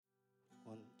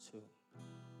2.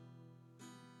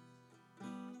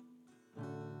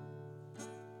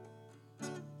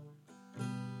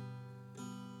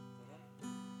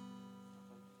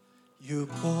 You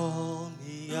call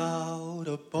me out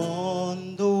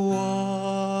upon the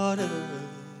waters,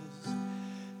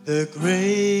 the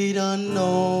great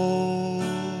unknown,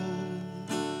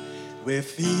 where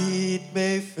feet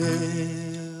may fail.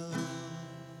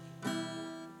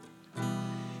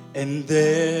 And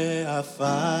there I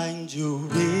find you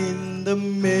in the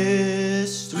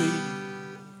mystery,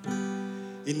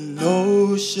 in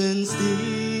oceans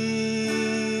deep,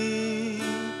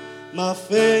 my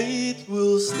faith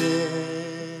will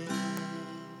stand,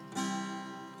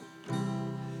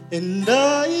 and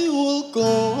I will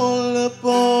call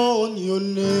upon your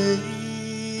name,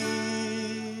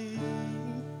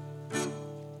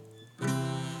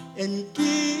 and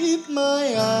keep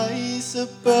my eyes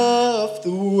above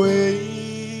the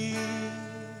waves.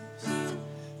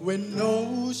 When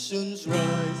oceans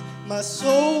rise, my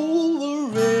soul will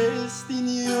rest in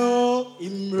your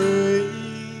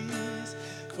embrace,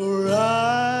 for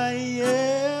I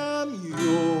am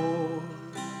yours,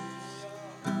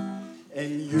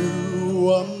 and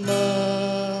you are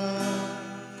mine.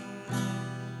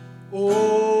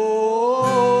 Oh,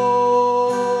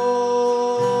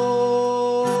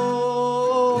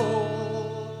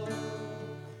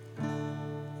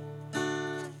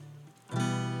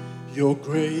 your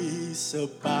grace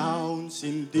abounds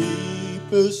in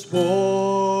deepest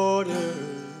waters.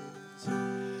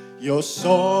 Your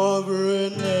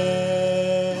sovereign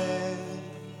hand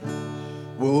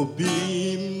will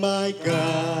be my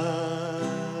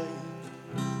guide,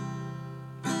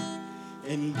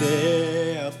 and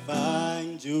there I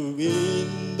find you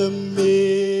in the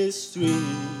mystery,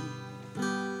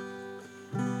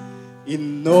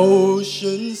 in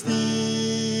oceans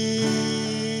deep,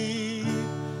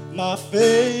 my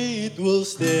faith will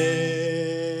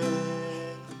stand,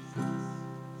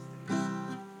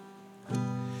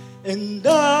 and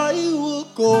I will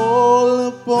call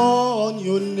upon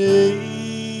your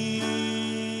name,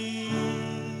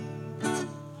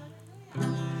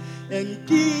 and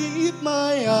keep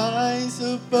my eyes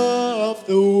above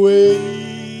the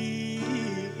waves.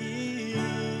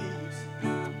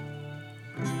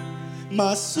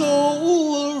 My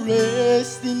soul will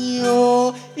rest in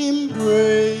your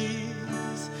embrace,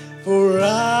 for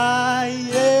I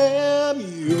am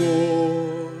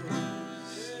yours,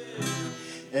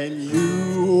 and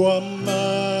you are mine.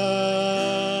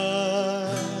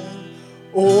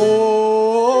 Oh,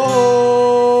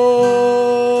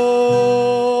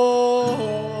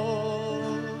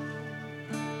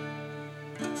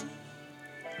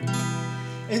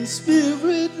 and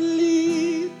Spirit,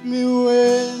 lead me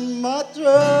when my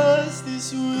trust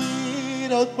is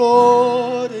without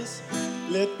borders.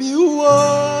 Let me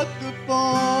walk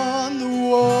upon the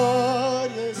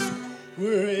waters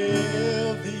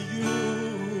wherever you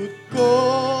would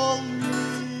call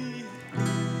me,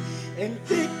 and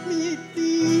take me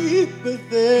deeper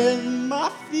than my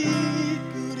feet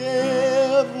could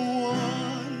ever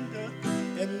wander,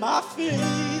 and my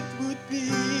faith would be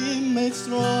made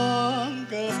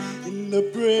stronger in the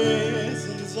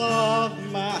presence of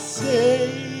my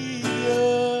Savior.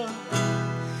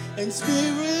 And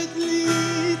Spirit,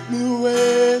 lead me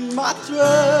when my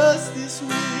trust is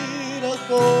without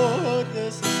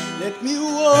borders. Let me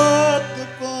walk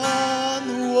upon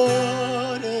the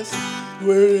waters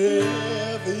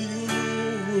wherever you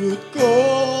would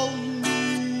call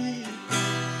me,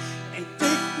 and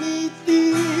take me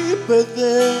deeper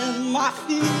than my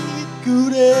feet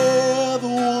could ever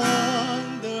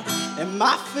wander, and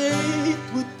my faith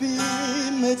would be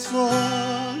made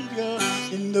stronger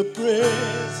in the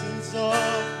presence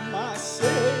of my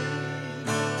Savior.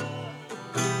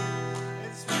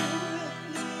 And Spirit,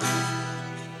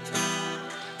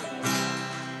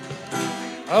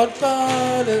 Out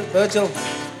by the Virgil,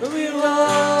 we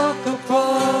walk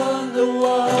upon the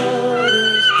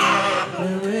waters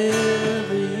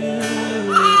wherever you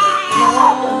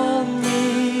call me.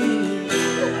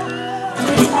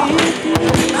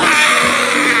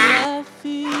 My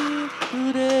feet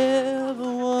could ever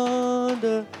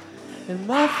wander, and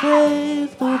my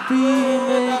faith will be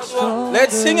made stronger.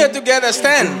 Let's sing it together. In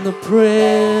Stand. the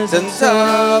presence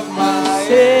of my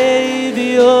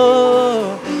Savior.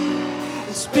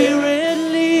 Spirit,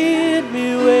 lead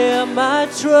me where my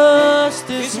trust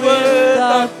is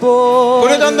without borders.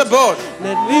 Put it on the board.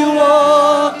 Let me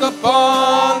walk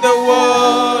upon the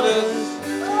waters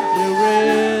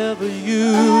wherever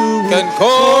you Can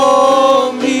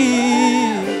call me.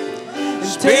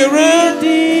 Take me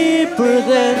deeper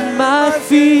than my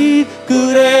feet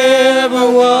could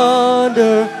ever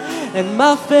wander, and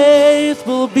my faith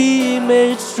will be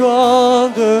made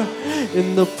stronger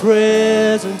in the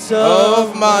presence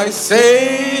Of my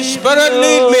Savior. Spirit,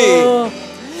 lead me.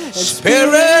 And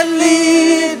Spirit,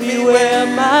 lead me where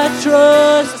my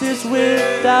trust is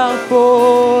without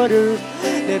borders.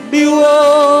 Let me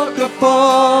walk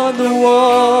upon the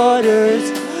waters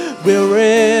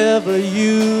wherever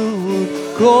you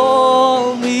would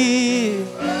call me.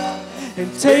 And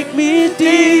take me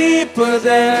deeper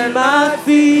than my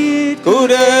feet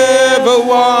Could ever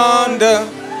wander,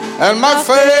 and my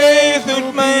faith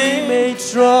would be be made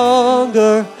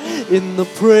stronger in the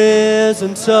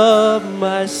presence of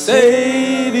my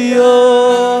Savior.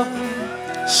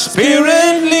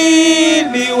 Spirit,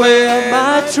 lead me where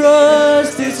My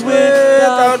trust is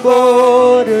without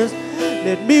borders.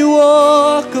 Let me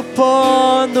walk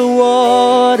upon the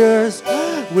waters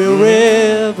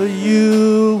wherever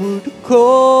you would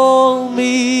call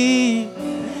me.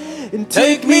 And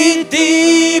take me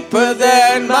deeper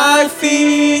than my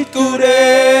feet could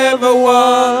ever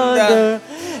wander.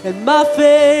 and my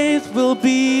faith will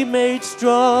be made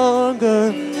stronger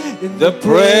in The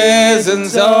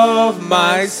presence of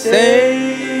my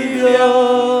Savior.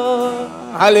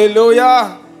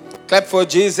 Hallelujah. Clap for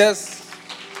Jesus.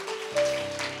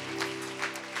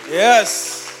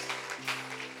 Yes.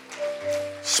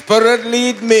 Spirit,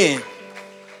 lead me.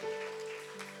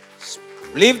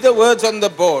 Leave the words on the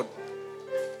board.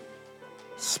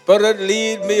 Spirit,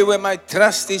 lead me where my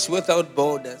trust is without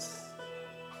borders.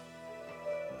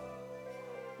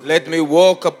 Let me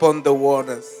walk upon the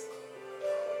waters,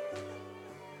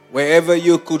 wherever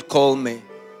you could call me.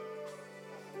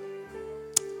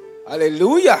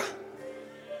 Hallelujah.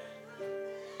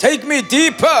 Take me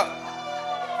deeper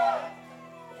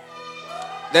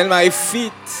than my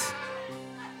feet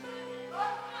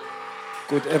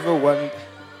could ever wander.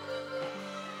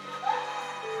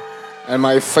 And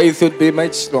my faith would be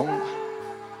made strong.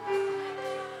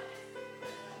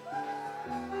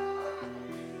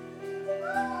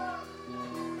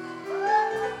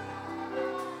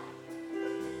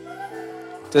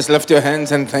 Just lift your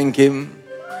hands and thank Him.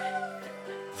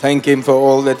 Thank Him for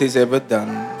all that He's ever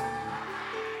done.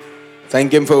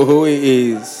 Thank Him for who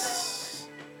He is.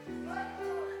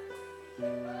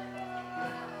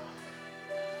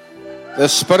 The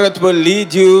Spirit will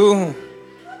lead you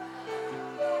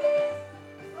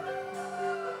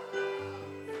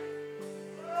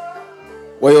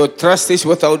where your trust is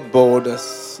without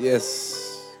borders. Yes.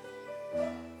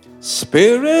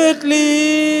 Spirit,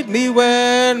 lead me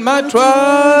when my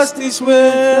trust is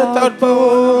without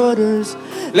borders.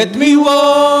 Let me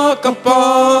walk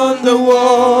upon the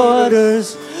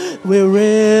waters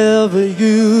wherever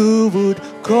you would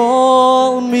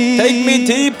call me. Take me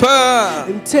deeper.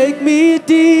 And take me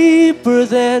deeper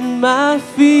than my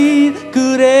feet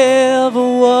could ever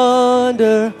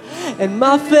wander. And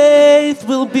my faith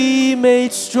will be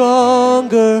made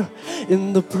stronger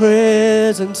in the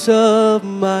presence of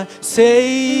my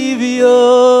Savior.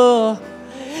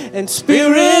 And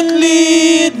Spirit,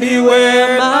 lead me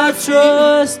where my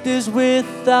trust is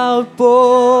without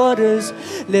borders.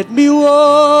 Let me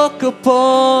walk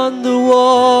upon the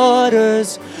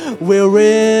waters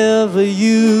wherever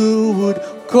you would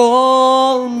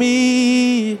call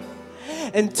me.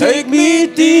 And take me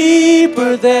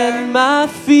deeper than my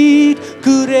feet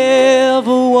could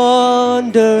ever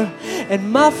wander. And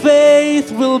my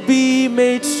faith will be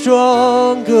made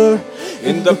stronger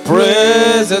in the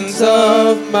presence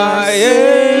of my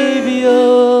Savior.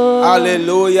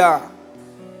 Hallelujah.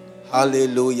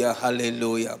 Hallelujah.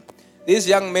 Hallelujah. These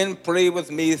young men pray with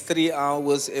me 3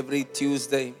 hours every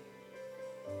Tuesday,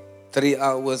 3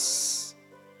 hours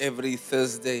every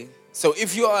Thursday. So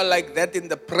if you are like that in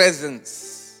the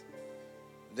presence,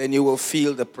 then you will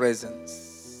feel the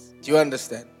presence. Do you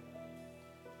understand?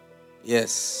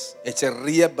 Yes. It's a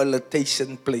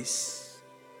rehabilitation place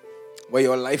where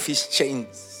your life is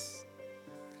changed.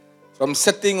 From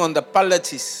sitting on the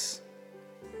palaces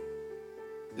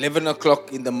 11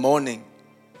 o'clock in the morning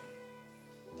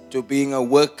to being a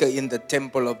worker in the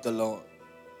temple of the Lord.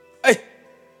 Hey!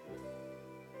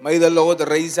 May the Lord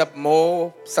raise up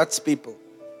more such people.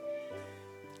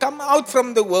 Come out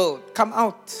from the world. Come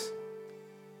out.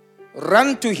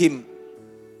 Run to Him.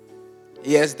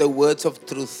 He has the words of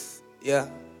truth. Yeah.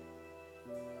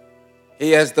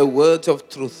 He has the words of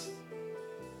truth.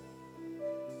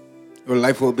 Your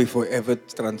life will be forever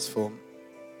transformed.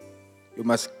 You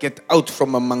must get out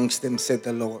from amongst them, said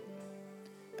the Lord,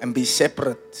 and be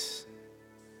separate.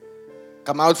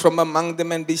 Come out from among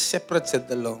them and be separate, said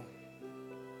the Lord.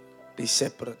 Be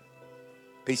separate.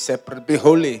 Be separate. Be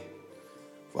holy.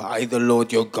 For I, the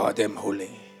Lord your God, am holy.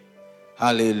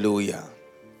 Hallelujah.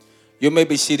 You may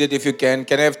be seated if you can.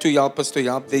 Can I have 2 helpers to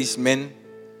help these men?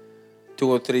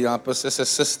 2 or 3 helpers. Just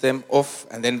assist them off.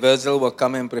 And then Virgil will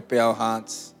come and prepare our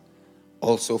hearts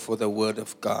also for the word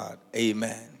of God.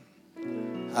 Amen.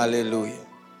 Hallelujah.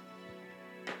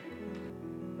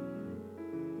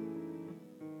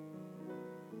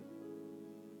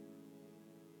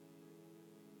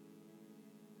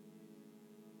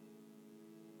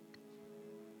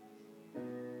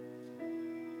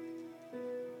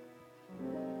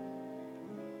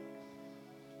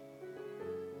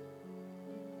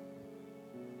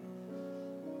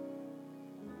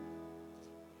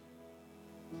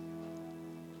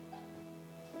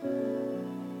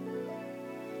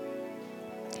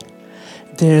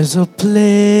 There's a place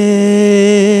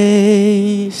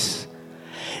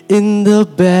in the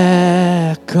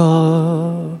back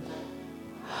of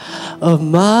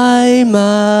my mind,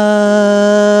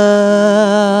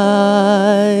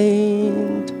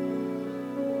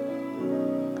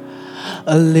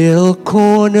 a little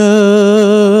corner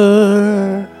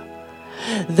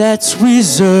that's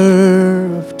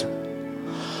reserved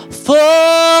for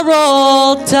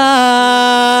all times.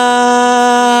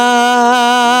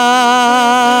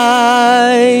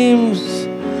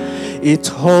 It's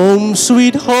home,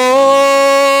 sweet home,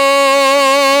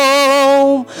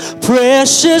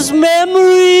 precious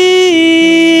memory.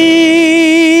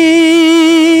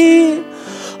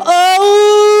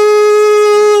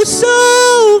 Oh,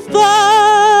 so fine.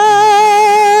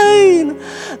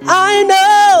 I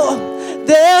know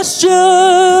there's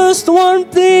just one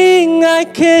thing I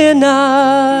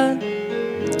cannot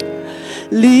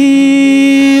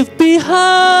leave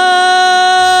behind,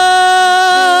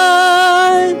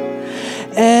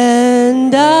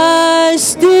 and I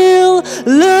still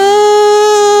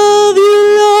love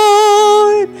you,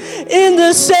 Lord, in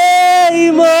the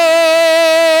same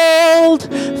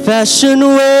old-fashioned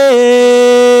way.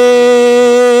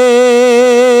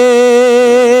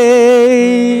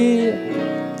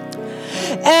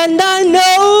 And I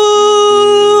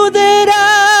know that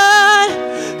I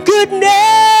could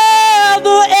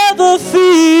never ever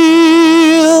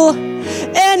feel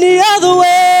any other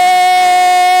way.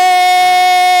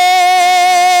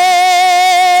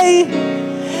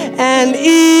 And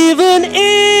even if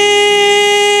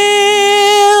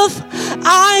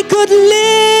I could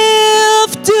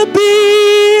live to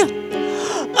be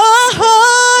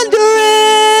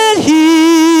 100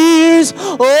 years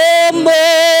or more,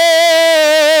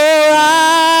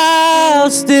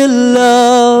 I'll still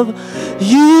love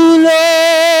you,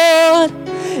 Lord,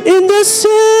 in the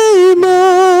same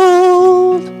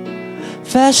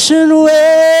old-fashioned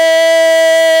way.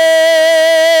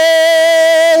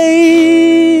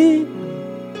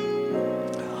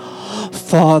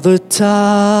 Father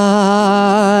Time,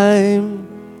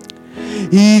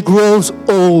 he grows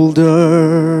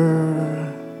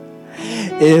older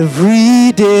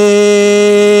every day,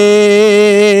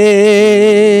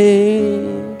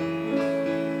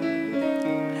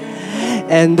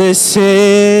 and they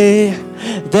say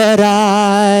that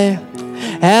I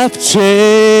have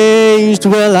changed.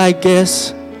 Well, I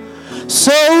guess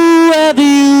so have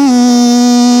you.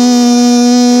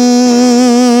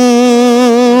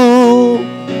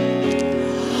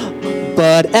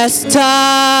 But as time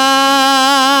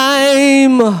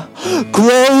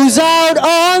grows out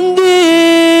on this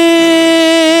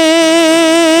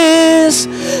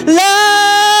life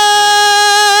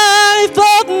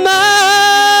of mine,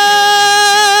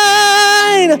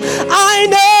 I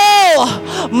know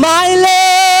my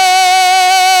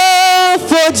love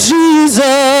for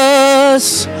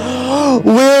Jesus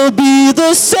will be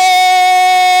the same.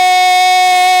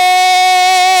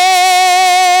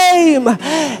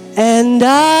 And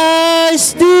I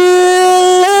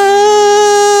still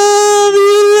love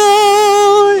you,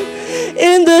 Lord,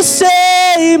 in the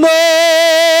same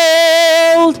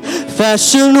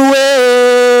old-fashioned way.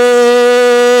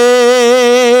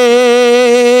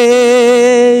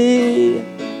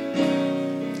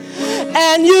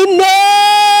 And you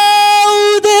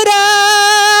know that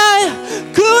I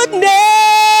could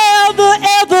never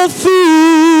ever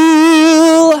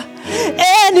feel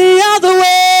any other way.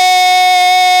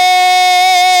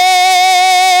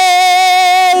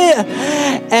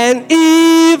 And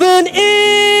even if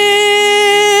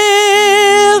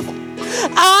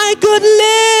I could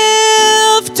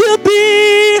live to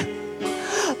be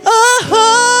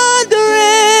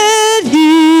 100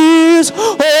 years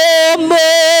or more,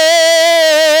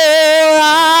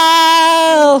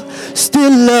 I'll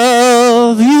still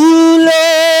love you,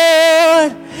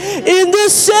 Lord, in the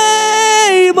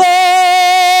same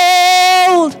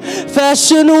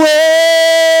old-fashioned way.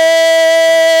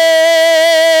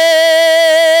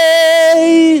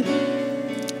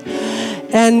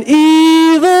 And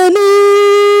even if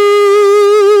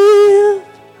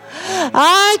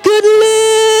I could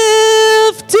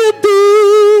live to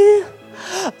be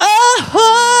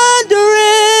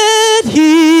 100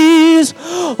 years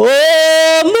or more,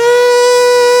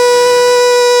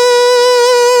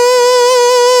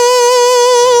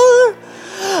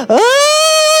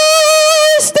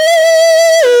 I still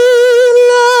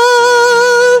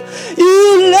love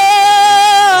you,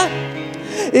 Lord,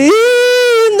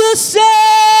 in the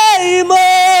same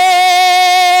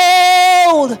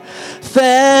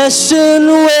old-fashioned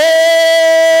way.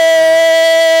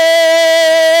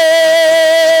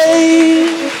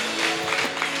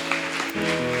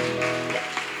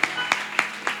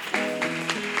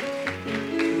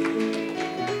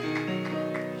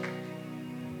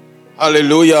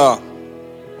 Hallelujah.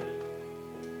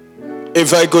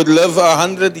 If I could live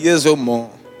 100 years or more,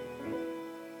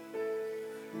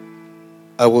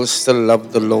 I will still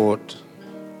love the Lord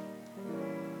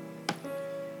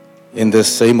in the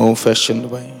same old-fashioned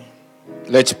way.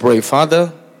 Let's pray.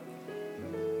 Father,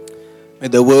 may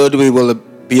the word we will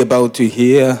be about to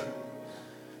hear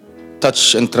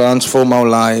touch and transform our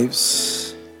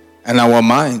lives and our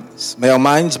minds. May our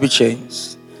minds be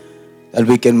changed, that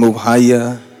we can move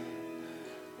higher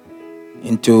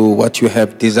into what you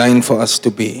have designed for us to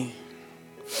be.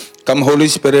 Come, Holy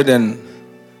Spirit, and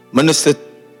minister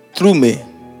through me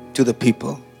to the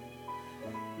people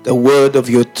the word of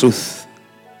your truth.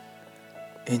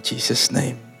 In Jesus'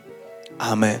 name,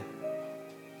 amen.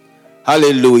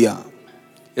 Hallelujah.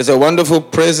 There's a wonderful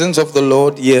presence of the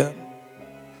Lord here.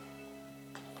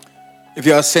 If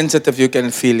you are sensitive, you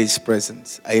can feel his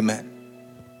presence. Amen.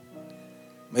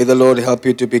 May the Lord help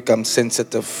you to become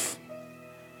sensitive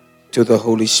to the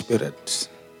Holy Spirit.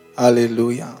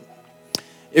 Hallelujah.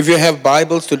 If you have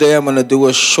Bibles today, I'm going to do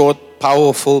a short,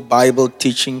 powerful Bible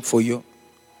teaching for you.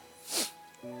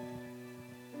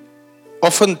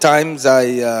 Oftentimes,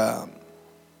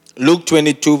 Luke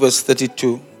 22 verse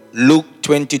 32. Luke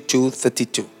 22,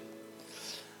 32.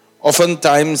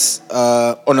 Oftentimes,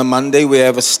 on a Monday, we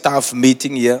have a staff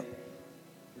meeting here.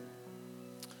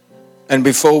 And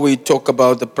before we talk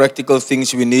about the practical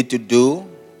things we need to do,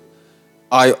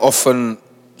 I often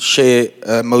share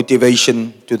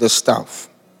motivation to the staff.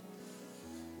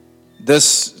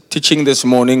 This teaching this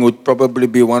morning would probably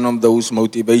be one of those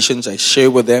motivations I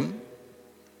share with them.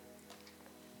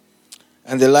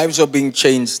 And their lives are being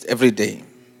changed every day.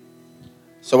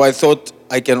 So I thought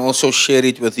I can also share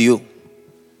it with you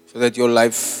so that your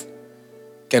life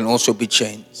can also be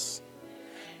changed.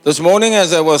 This morning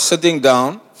as I was sitting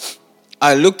down,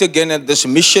 I looked again at this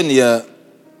mission here,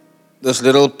 this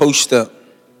little poster.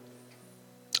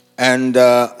 And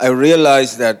I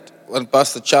realized that when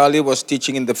Pastor Charlie was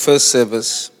teaching in the first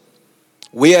service,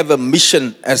 we have a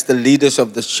mission as the leaders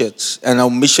of the church. And our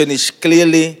mission is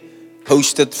clearly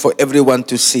posted for everyone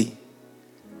to see.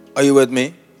 Are you with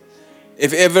me?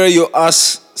 If ever you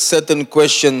ask certain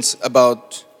questions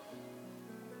about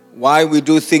why we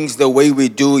do things the way we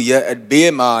do here at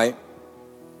BMI,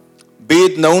 be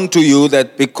it known to you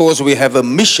that because we have a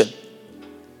mission,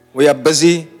 we are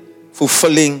busy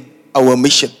fulfilling our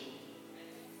mission.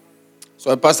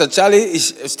 So Pastor Charlie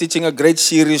is teaching a great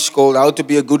series called How to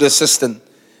Be a Good Assistant.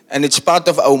 And it's part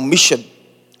of our mission.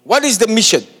 What is the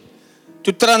mission?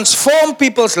 To transform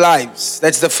people's lives.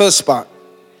 That's the first part.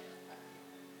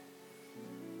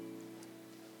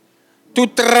 To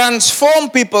transform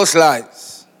people's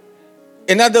lives.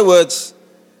 In other words,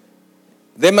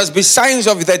 there must be signs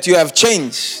of that you have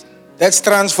changed. That's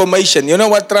transformation. You know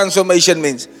what transformation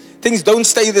means? Things don't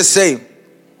stay the same.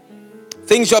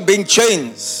 Things are being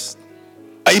changed.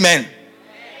 Amen.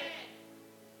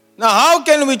 Now, how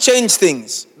can we change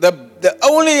things? The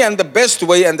only and the best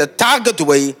way and the target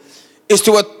way is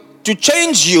to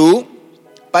change you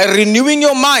by renewing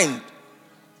your mind.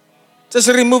 Just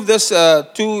remove this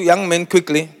two young men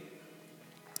quickly.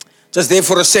 Just there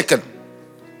for a second.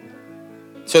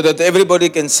 So that everybody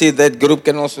can see, that group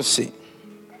can also see.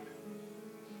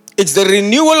 It's the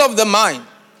renewal of the mind.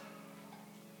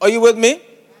 Are you with me?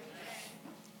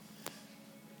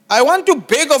 I want to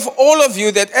beg of all of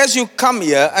you that as you come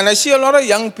here, and I see a lot of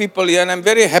young people here, and I'm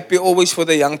very happy always for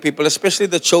the young people, especially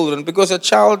the children, because a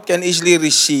child can easily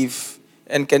receive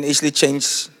and can easily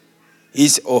change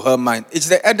his or her mind. It's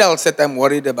the adults that I'm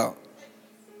worried about.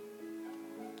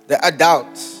 The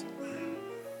adults.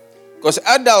 Because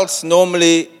adults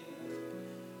normally,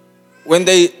 when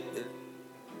they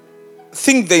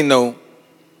think they know,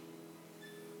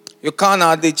 you can't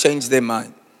hardly change their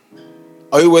mind.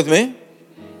 Are you with me?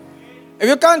 If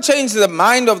you can't change the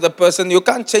mind of the person, you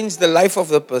can't change the life of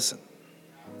the person.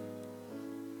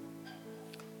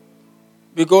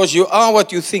 Because you are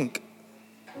what you think.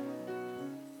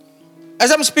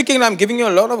 As I'm speaking, I'm giving you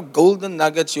a lot of golden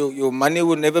nuggets. Your money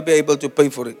will never be able to pay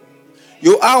for it.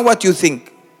 You are what you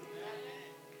think.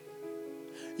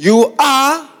 You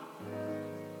are,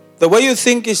 the way you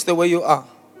think is the way you are.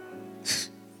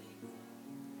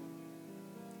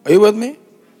 Are you with me?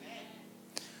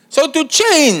 So to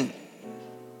change,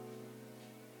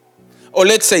 or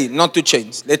let's say not to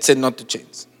change. Let's say not to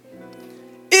change.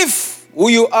 If who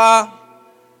you are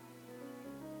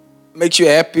makes you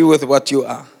happy with what you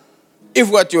are, if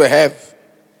what you have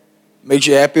makes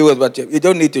you happy with what you have, you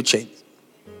don't need to change.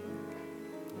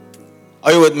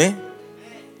 Are you with me?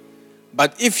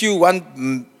 But if you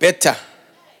want better,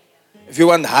 if you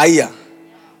want higher,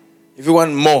 if you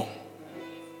want more,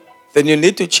 then you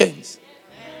need to change.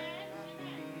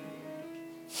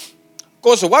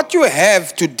 Because what you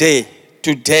have today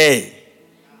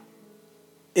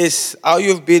is how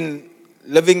you've been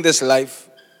living this life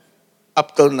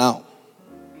up till now.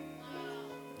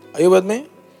 Are you with me?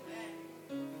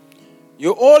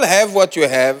 You all have what you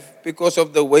have because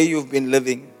of the way you've been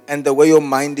living and the way your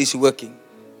mind is working.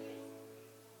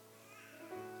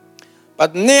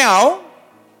 But now,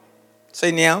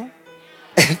 say now,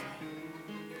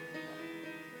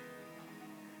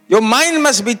 your mind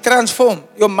must be transformed.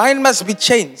 Your mind must be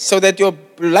changed so that your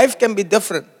life can be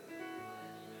different.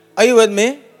 Are you with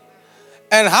me?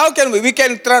 And how can we? We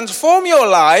can transform your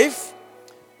life,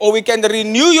 or we can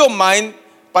renew your mind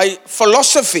by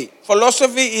philosophy.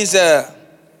 Philosophy is a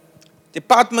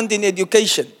department in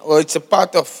education, or it's a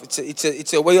part of,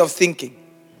 it's a way of thinking.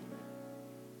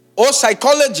 Or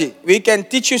psychology. We can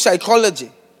teach you psychology.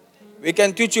 We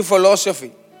can teach you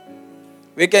philosophy.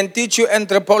 We can teach you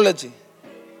anthropology.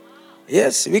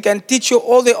 Yes, we can teach you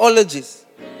all the ologies.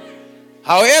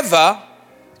 However,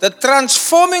 the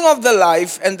transforming of the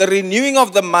life and the renewing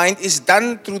of the mind is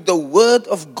done through the Word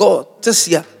of God. Just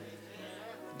here.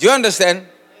 Do you understand?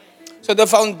 So the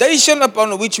foundation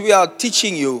upon which we are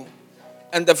teaching you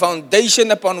and the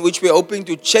foundation upon which we are hoping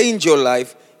to change your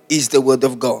life is the Word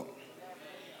of God.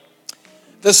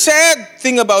 The sad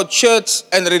thing about church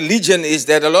and religion is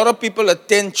that a lot of people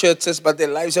attend churches, but their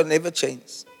lives are never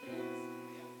changed.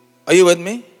 Are you with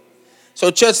me? So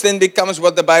church then becomes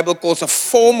what the Bible calls a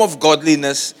form of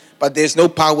godliness, but there's no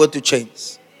power to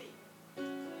change.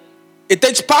 It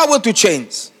takes power to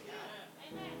change.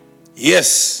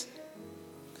 Yes.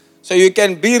 So you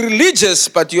can be religious,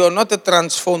 but you are not a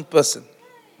transformed person.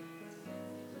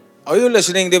 Are you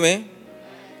listening to me?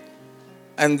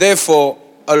 And therefore,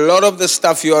 a lot of the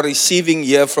stuff you are receiving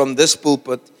here from this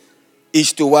pulpit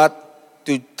is to what?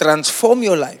 To transform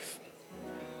your life.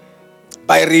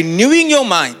 By renewing your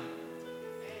mind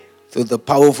through the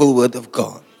powerful Word of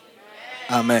God.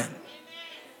 Amen.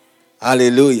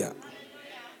 Hallelujah.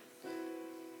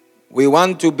 We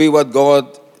want to be what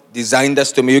God designed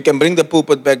us to be. You can bring the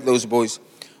pulpit back, those boys.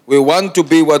 We want to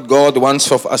be what God wants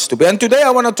of us to be. And today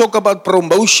I want to talk about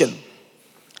promotion.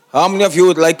 How many of you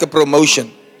would like a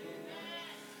promotion?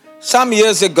 Some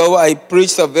years ago, I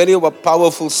preached a very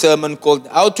powerful sermon called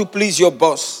How to Please Your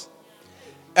Boss.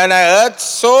 And I heard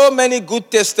so many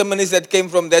good testimonies that came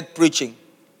from that preaching.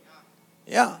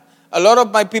 Yeah. A lot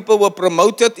of my people were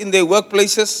promoted in their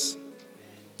workplaces.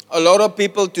 A lot of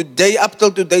people today, up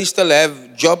till today, still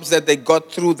have jobs that they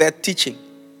got through that teaching.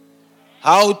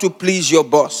 How to please your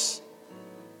boss.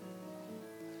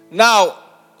 Now,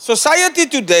 society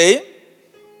today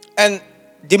and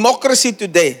democracy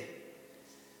today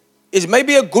is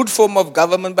maybe a good form of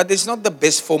government, but it's not the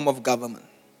best form of government.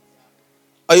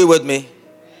 Are you with me?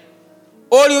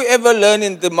 All you ever learn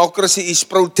in democracy is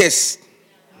protest.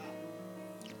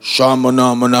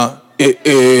 Shamana mana,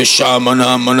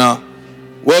 shamana mana.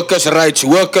 Workers' rights,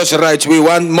 workers' rights. We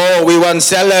want more, we want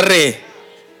salary.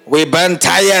 We burn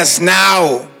tires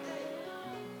now.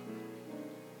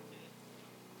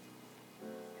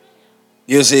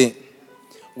 You see,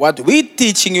 what we're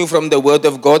teaching you from the Word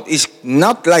of God is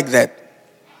not like that.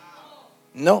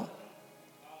 No.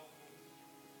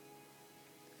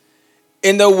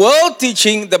 In the world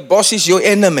teaching, the boss is your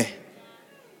enemy.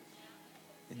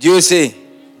 Do you see?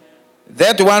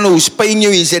 That one who's paying you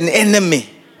is an enemy.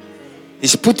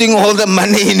 He's putting all the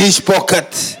money in his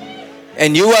pocket.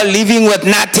 And you are living with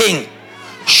nothing.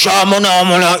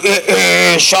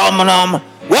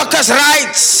 Workers'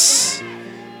 rights.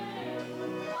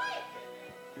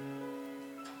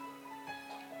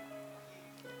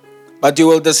 But you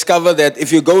will discover that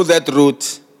if you go that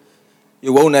route,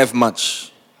 you won't have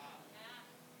much.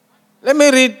 Let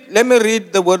me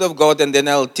read the Word of God and then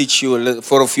I'll teach you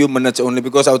for a few minutes only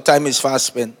because our time is fast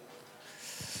spent.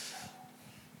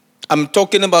 I'm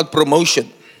talking about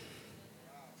promotion.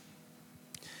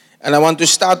 And I want to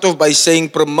start off by saying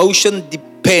promotion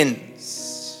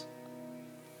depends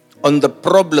on the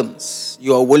problems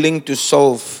you are willing to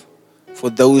solve for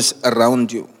those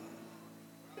around you.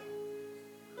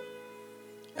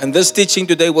 And this teaching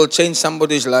today will change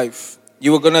somebody's life.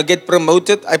 You are going to get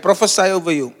promoted. I prophesy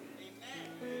over you.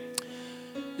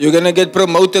 You're going to get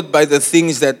promoted by the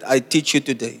things that I teach you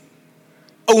today.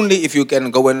 Only if you can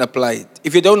go and apply it.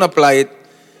 If you don't apply it,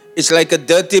 it's like a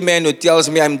dirty man who tells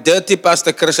me, I'm dirty,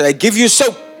 Pastor Chris. I give you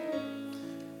soap.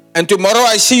 And tomorrow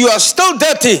I see you are still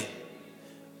dirty.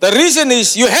 The reason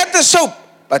is you had the soap,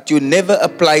 but you never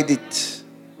applied it.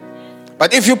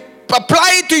 But if you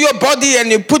apply it to your body and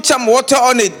you put some water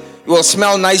on it, it will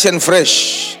smell nice and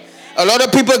fresh. A lot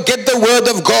of people get the word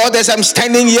of God as I'm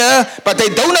standing here, but they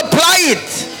don't apply it.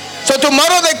 So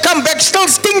tomorrow they come back still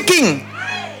stinking.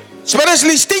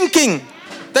 Spiritually stinking.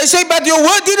 They say, but your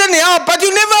word didn't help, but you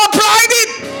never applied it.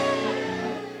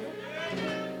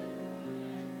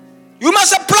 You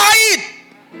must apply it.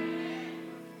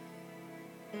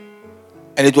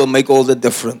 And it will make all the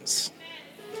difference.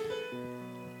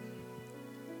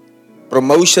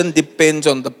 Promotion depends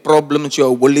on the problems you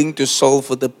are willing to solve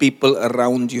for the people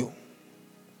around you.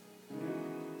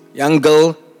 Young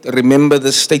girl, remember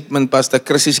the statement, Pastor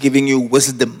Chris is giving you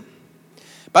wisdom.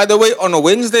 By the way, on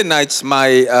Wednesday nights, my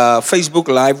Facebook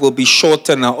Live will be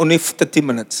shorter now, only 30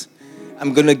 minutes.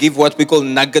 I'm going to give what we call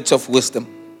nuggets of wisdom.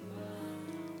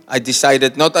 I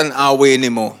decided not an hour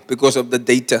anymore because of the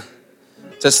data.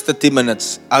 Just 30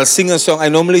 minutes. I'll sing a song. I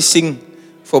normally sing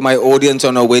for my audience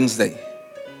on a Wednesday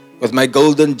with my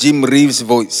golden Jim Reeves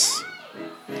voice.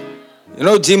 You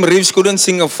know, Jim Reeves couldn't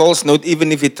sing a false note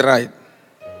even if he tried.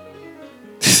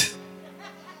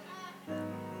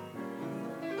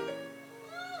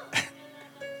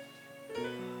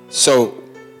 So,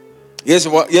 here's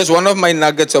one of my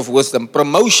nuggets of wisdom.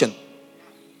 Promotion.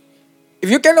 If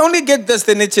you can only get this,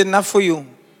 then it's enough for you.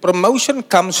 Promotion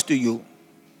comes to you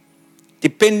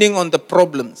depending on the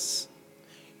problems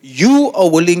you are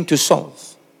willing to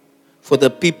solve for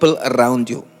the people around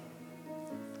you.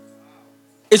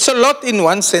 It's a lot in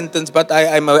one sentence, but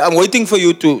I'm waiting for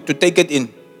you to take it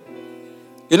in.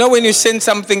 You know, when you send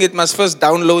something, it must first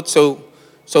download,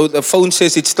 so the phone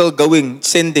says it's still going,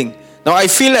 sending. Now, I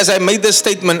feel as I made this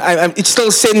statement, it's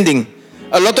still sending.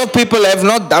 A lot of people have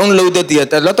not downloaded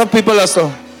yet. A lot of people are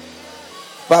still...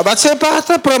 Wat sê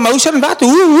pastor? Promotion? Wat?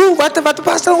 Wat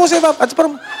pastor ons sê? Wat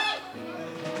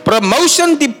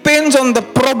promotion depends on the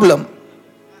problem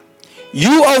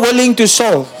you are willing to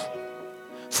solve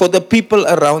for the people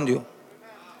around you.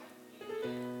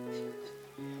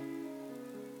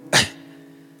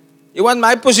 You want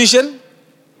my position?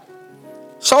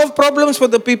 Solve problems for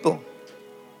the people.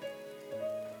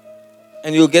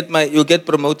 And you'll get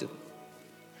promoted.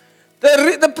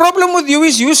 The problem with you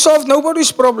is you solve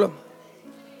nobody's problem.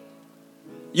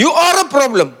 You are a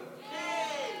problem.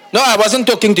 No, I wasn't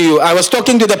talking to you. I was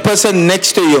talking to the person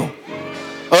next to you.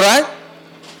 Alright?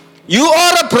 You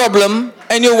are a problem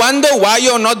and you wonder why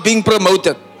you're not being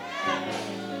promoted.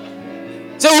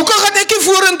 So, hoe kan ek nie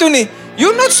vorentoe nie?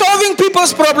 You're not solving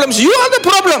people's problems. You are the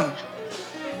problem.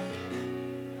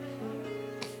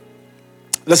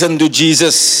 Listen to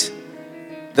Jesus,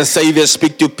 the Savior,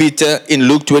 speak to Peter in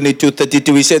Luke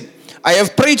 22:32. He said, I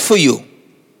have prayed for you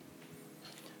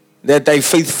that thy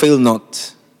faith fail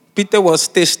not. Peter was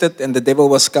tested and the devil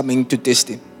was coming to test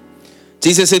him.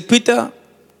 Jesus said, Peter,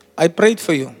 I prayed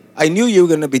for you. I knew you were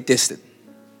going to be tested.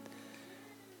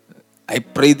 I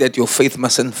pray that your faith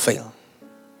mustn't fail.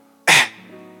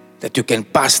 That you can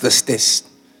pass this test.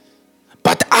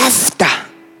 But after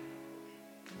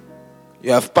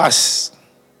you have passed,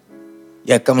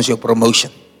 here comes your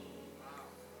promotion.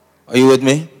 Are you with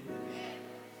me?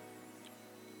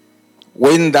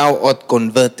 When thou art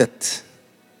converted,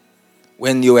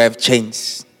 when you have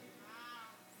changed,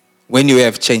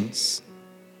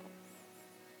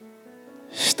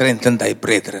 strengthen thy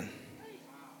brethren.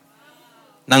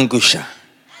 Nangusha.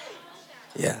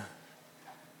 Yeah.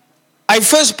 I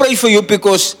first pray for you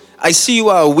because I see you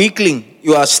are a weakling,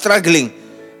 you are struggling,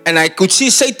 and I could see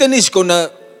Satan is gonna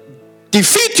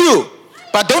defeat you.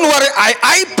 But don't worry,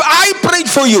 I prayed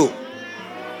for you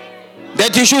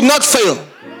that you should not fail.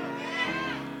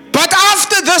 But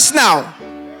after this now,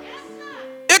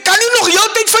 ek kan nie nog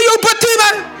heeltyd vir jou bid nie,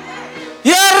 man.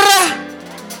 Here,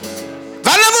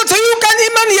 wanneer moet jy kan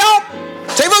iemand help?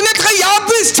 Sy wil net gehelp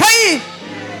wees, sy.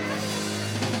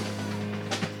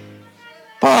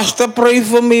 Pastor, pray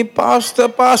for me, pastor,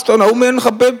 nou my in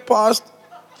gebed, pastor.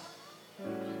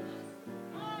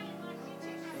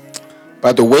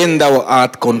 But when thou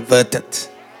art converted,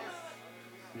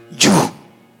 you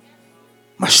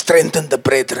must strengthen the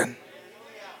brethren.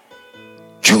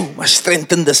 must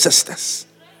strengthen the sisters.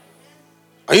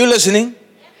 Are you listening?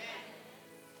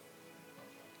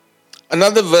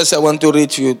 Another verse I want to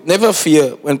read to you. Never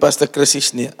fear when Pastor Chris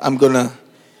is near. I'm going to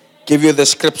give you the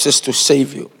scriptures to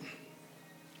save you.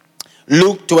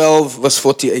 Luke 12 verse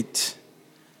 48.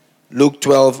 Luke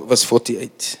 12 verse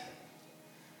 48.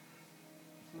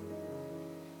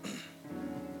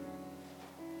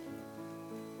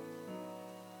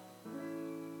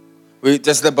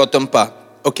 Just the bottom part.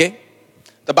 Okay?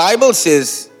 The Bible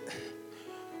says,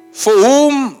 for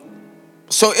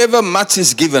whomsoever much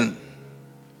is given.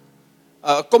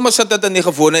 Kom ons sit dit in die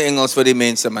gewone Engels vir die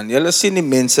mense man. Julle sien die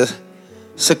mense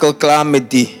sukkel klaar met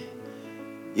die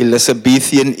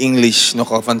Elizabethan English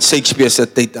nogal van Shakespeare se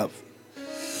tyd af.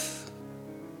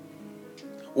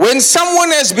 When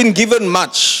someone has been given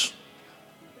much,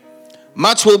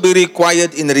 much will be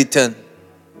required in return.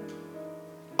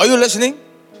 Are you listening?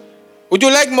 Would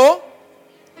you like more?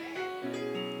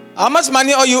 How much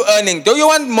money are you earning? Do you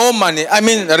want more money? I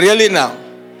mean, really now?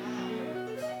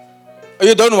 Or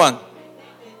you don't want?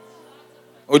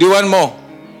 Or do you want more?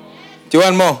 Do you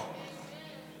want more?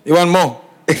 You want more?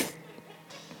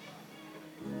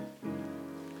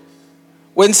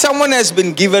 When someone has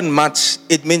been given much,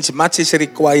 it means much is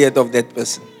required of that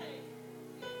person.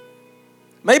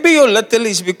 Maybe your little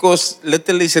is because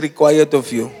little is required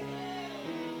of you.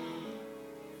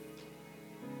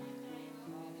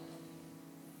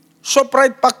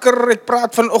 Shoprite pakker, ek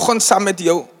praat vanoggend saam met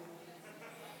jou.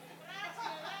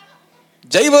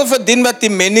 Jy wil verdien wat die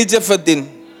manager verdien.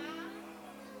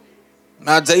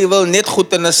 Maar jy wil net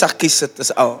goed in 'n sakkie sit,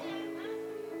 is al.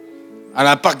 En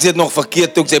dan pak jy dit nog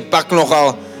verkeerd ook, jy pak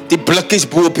nogal die blikkies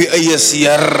bo op die eiers,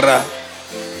 Here.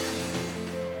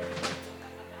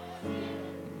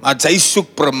 Maar jy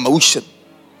soek promotion.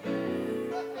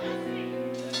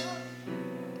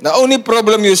 The only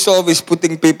problem you solve is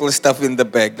putting people's stuff in the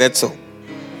bag, that's all.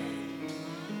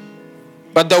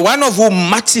 But the one of whom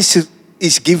much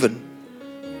is given,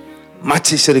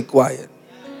 much is required.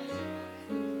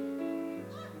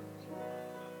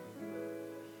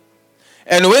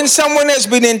 And when someone has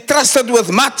been entrusted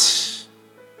with much,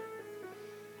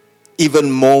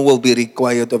 even more will be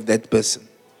required of that person.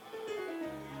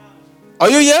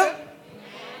 Are you here?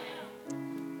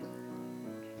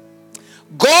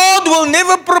 God will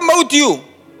never promote you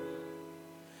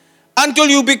until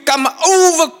you become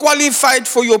overqualified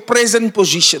for your present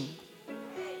position.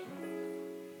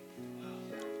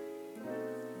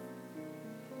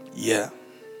 Yeah.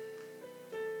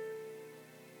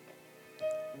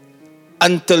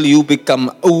 Until you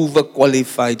become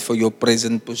overqualified for your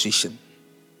present position.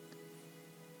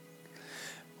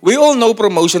 We all know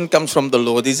promotion comes from the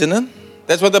Lord, isn't it?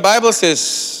 That's what the Bible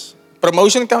says.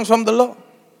 Promotion comes from the Lord.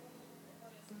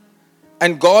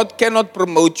 And God cannot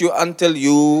promote you until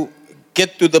you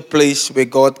get to the place where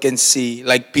God can see,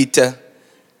 like Peter,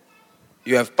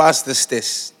 you have passed this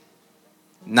test.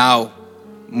 Now,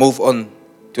 move on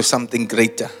to something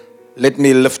greater. Let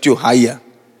me lift you higher.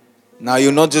 Now,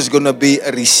 you're not just going to be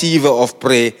a receiver of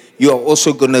prayer. You are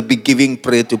also going to be giving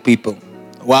prayer to people.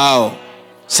 Wow.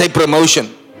 Say promotion.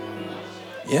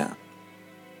 Yeah.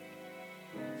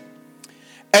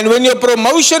 And when your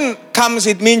promotion comes,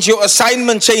 it means your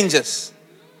assignment changes.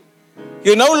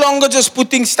 You're no longer just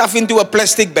putting stuff into a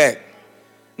plastic bag.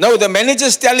 No, the manager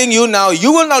is telling you now,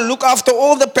 you will now look after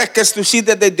all the packers to see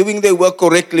that they're doing their work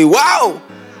correctly. Wow!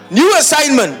 New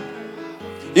assignment.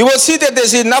 You will see that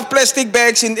there's enough plastic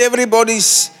bags in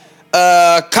everybody's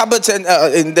cupboards and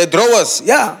in the drawers.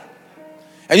 Yeah.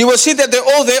 And you will see that they're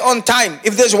all there on time.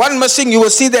 If there's one missing, you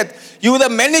will see that you're the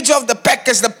manager of the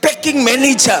packers, the packing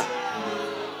manager.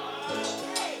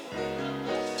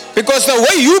 Because the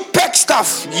way you pack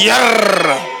stuff,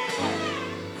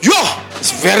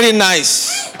 it's very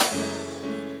nice.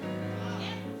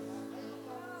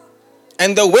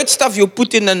 And the wet stuff you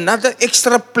put in another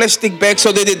extra plastic bag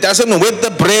so that it doesn't wet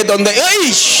the bread on the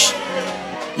edge.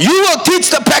 You will teach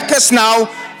the packers now.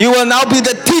 You will now be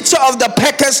the teacher of the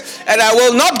packers. And I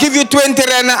will not give you 20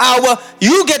 rand an hour.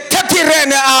 You get 30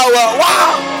 rand an hour.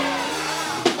 Wow.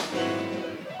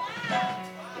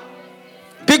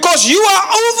 Because you are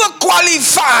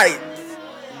overqualified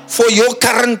for your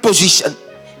current position.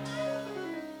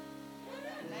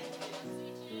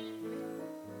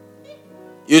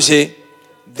 You see,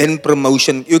 then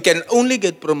promotion. You can only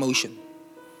get promotion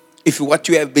if what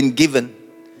you have been given,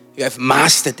 you have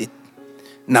mastered it.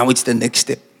 Now it's the next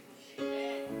step.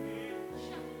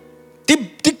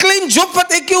 Die klein job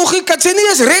wat ek jou gee, kan sy nie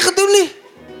eens reg doen nie.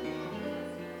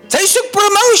 Sy soek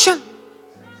promotion.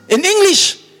 In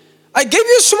English, I gave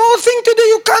you a small thing to do.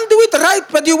 You can't do it right,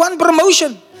 but you want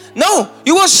promotion. No,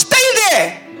 you will stay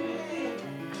there.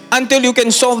 Until you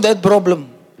can solve that problem,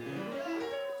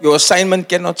 your assignment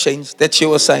cannot change. That's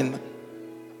your assignment.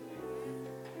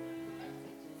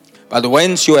 But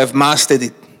once you have mastered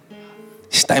it,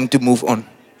 it's time to move on.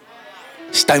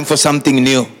 It's time for something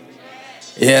new.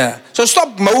 Yeah. So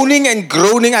stop moaning and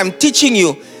groaning. I'm teaching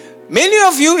you. Many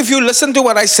of you, if you listen to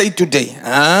what I say today,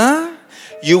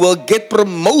 you will get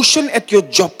promotion at your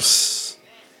jobs,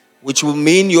 which will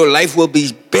mean your life will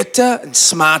be better and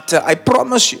smarter. I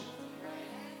promise you.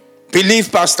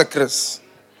 Believe Pastor Chris.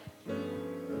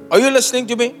 Are you listening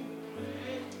to me?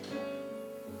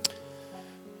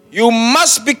 You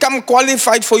must become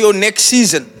qualified for your next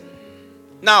season.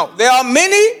 Now, there are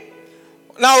many.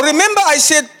 Now, remember I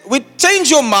said, we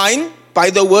change your mind by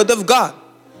the word of God.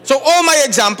 So, all my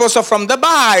examples are from the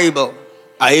Bible.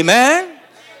 Amen.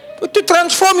 But to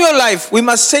transform your life, we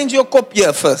must change your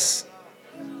copier first.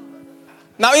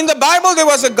 Now, in the Bible, there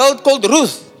was a girl called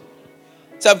Ruth.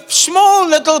 It's a small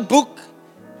little book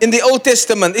in the Old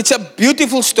Testament. It's a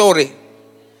beautiful story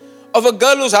of a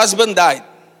girl whose husband died,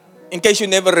 in case you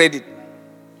never read it.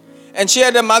 And she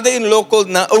had a mother-in-law called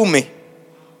Naomi.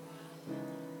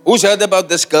 Who's heard about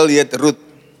this girl yet? Ruth.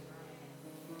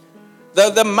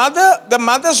 The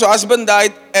mother's husband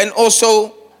died, and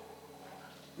also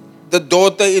the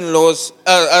daughter-in-law's,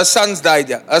 her sons died.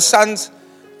 Yeah. Her sons,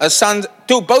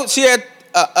 two, both. She had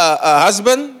a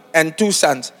husband and two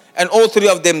sons, and all three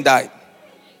of them died.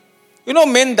 You know,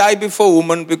 men die before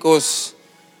women because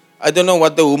I don't know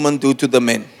what the women do to the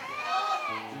men.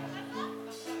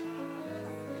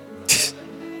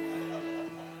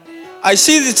 I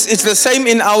see it's the same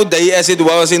in our day as it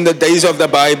was in the days of the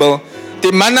Bible.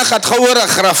 Die manne gaat gouer 'n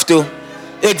graf toe.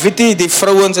 Ek weet nie, die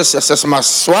vrouens is maar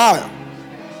swaar.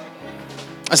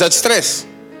 Is dit stres?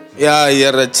 Ja,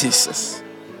 Here Jesus.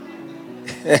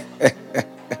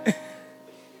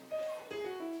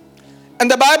 And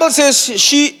the Bible says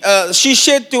she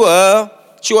said to her,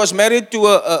 she was married to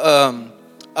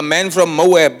a man from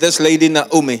Moab, this lady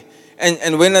Naomi.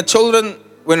 And when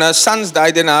her sons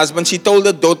died and her husband, she told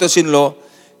her daughters-in-law,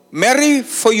 marry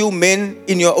for you men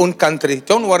in your own country.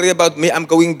 Don't worry about me. I'm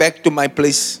going back to my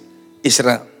place,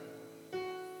 Israel.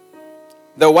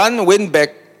 The one went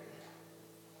back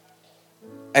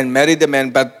and married the man,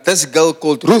 but this girl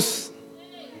called Ruth,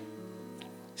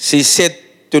 she said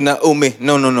to Naomi,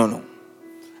 no.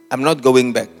 I'm not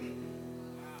going back.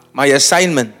 My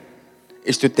assignment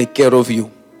is to take care of you.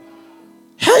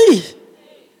 Hey,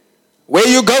 where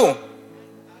you go,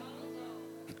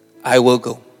 I will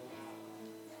go.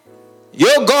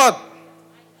 Your God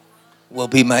will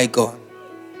be my God.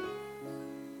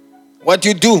 What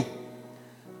you do,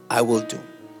 I will do.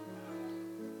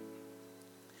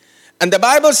 And the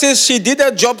Bible says she did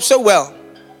her job so well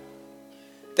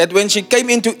that when she came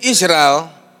into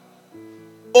Israel,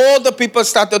 all the people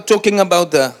started talking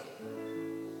about her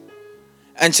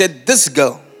and said, this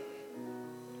girl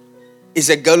is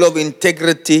a girl of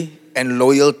integrity and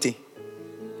loyalty.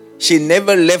 She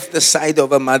never left the side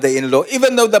of her mother-in-law,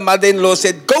 even though the mother-in-law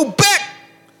said, go back.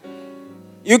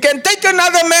 You can take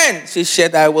another man. She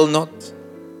said, I will not.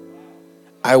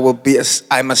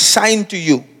 I'm assigned to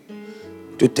you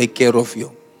to take care of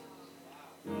you.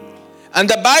 And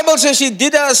the Bible says she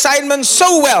did her assignment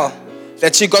so well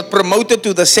that she got promoted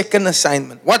to the second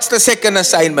assignment. What's the second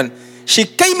assignment? She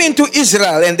came into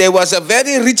Israel and there was a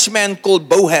very rich man called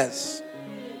Boaz.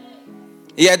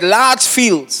 He had large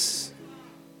fields.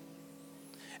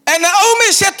 And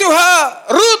Naomi said to her,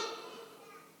 Ruth,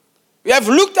 you have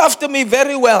looked after me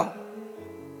very well.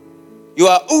 You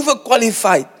are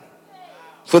overqualified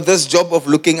for this job of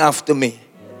looking after me.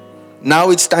 Now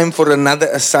it's time for another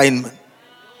assignment.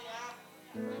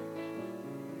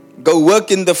 Go work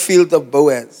in the field of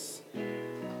Boaz.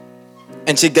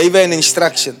 And she gave her an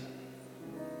instruction.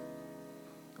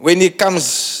 When he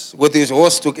comes with his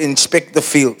horse to inspect the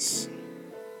fields,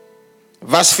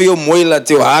 was vir jou mooi laat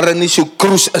jou hare nie so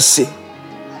kroes is nie.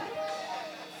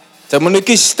 Jy moet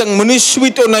nie sting, moenie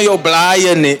sweet onder jou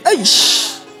blaaie nie.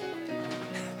 Eish.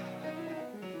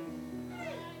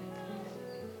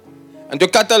 And to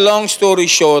cut a long story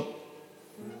short,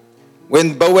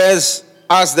 when Boaz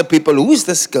asked the people, who is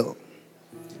this girl?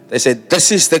 They said,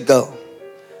 this is the girl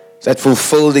that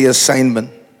fulfilled the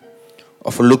assignment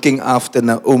of looking after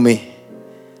Naomi,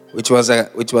 which was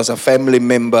a family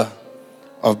member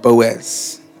of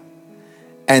Boaz.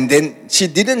 And then she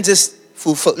didn't just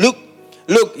fulfill.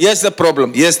 Look, here's the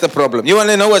problem. You want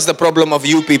to know what's the problem of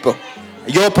you people?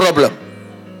 Your problem.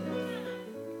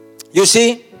 You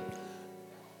see,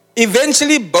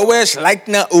 eventually Boaz liked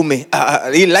Naomi.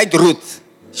 He liked Ruth.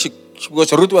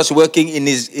 Because Ruth was working in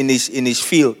his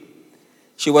field.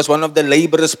 She was one of the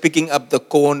laborers picking up the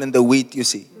corn and the wheat, you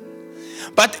see.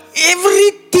 But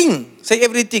everything, say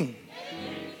everything.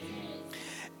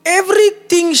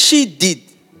 Everything she did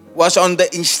was on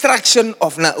the instruction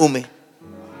of Naomi.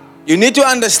 You need to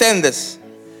understand this.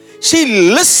 She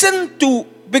listened to,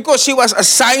 because she was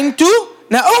assigned to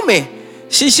Naomi.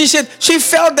 She said she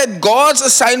felt that God's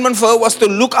assignment for her was to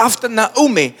look after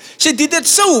Naomi. She did it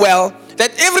so well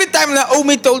that every time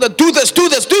Naomi told her, do this, do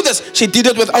this, do this, she did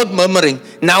it without murmuring.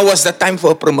 Now was the time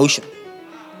for a promotion.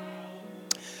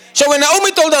 So when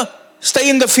Naomi told her, stay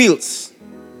in the fields,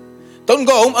 don't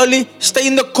go home early, stay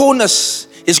in the corners.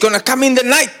 He's going to come in the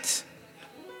night.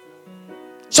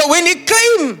 So when he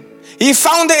came, he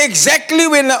found her exactly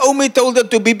where Naomi told her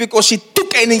to be, because she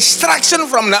took an instruction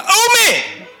from Naomi.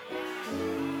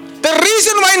 The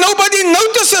reason why nobody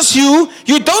notices you,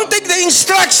 you don't take the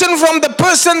instruction from the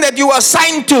person that you are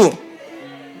assigned to.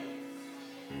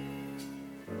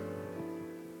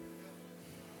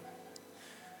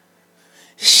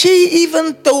 She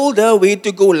even told her where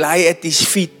to go lie at his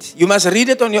feet. You must read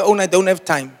it on your own, I don't have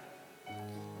time.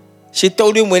 She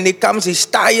told him when he comes, he's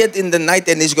tired in the night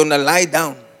and he's going to lie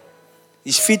down.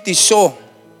 His feet is sore.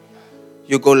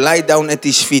 You go lie down at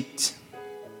his feet.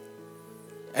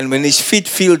 And when his feet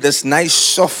feel this nice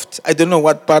soft, I don't know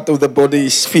what part of the body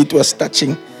his feet was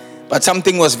touching, but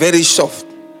something was very soft.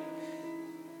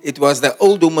 It was the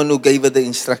old woman who gave her the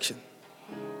instruction.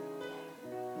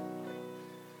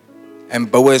 And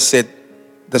Boaz said,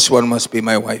 this one must be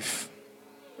my wife.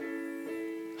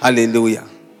 Hallelujah.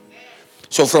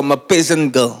 So from a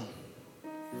peasant girl,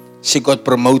 she got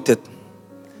promoted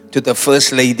to the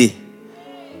first lady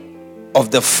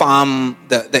of the farm,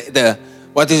 the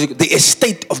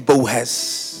estate of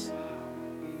Boaz.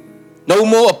 No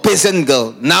more a peasant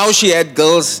girl. Now she had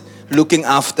girls looking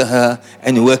after her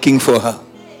and working for her.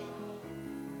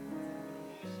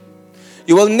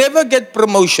 You will never get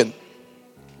promotion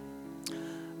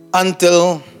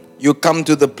until you come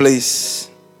to the place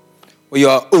where you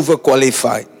are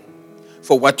overqualified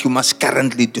for what you must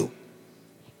currently do.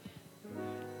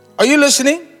 Are you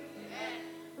listening?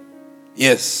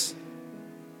 Yes.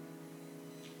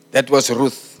 That was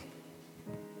Ruth.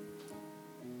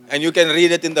 And you can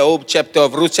read it in the whole chapter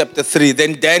of Ruth, chapter 3.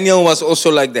 Then Daniel was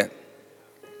also like that.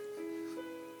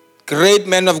 Great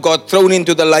man of God, thrown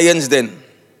into the lion's den.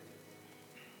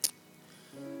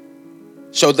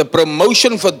 So the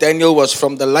promotion for Daniel was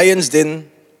from the lion's den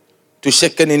to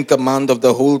second in command of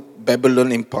the whole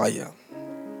Babylon empire.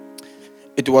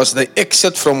 It was the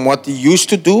exit from what he used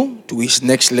to do to his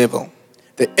next level.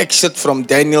 The exit from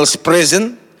Daniel's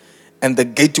prison and the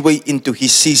gateway into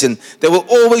his season. There will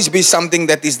always be something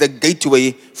that is the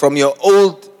gateway from your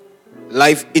old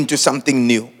life into something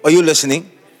new. Are you listening?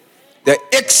 The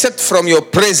exit from your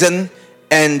present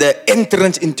and the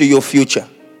entrance into your future.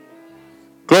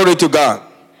 Glory to God.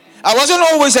 I wasn't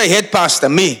always a head pastor,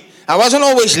 me. I wasn't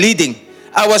always leading.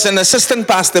 I was an assistant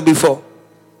pastor before.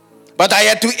 But I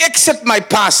had to exit my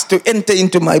past to enter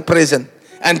into my present.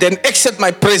 And then exit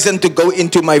my present to go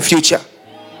into my future.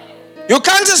 You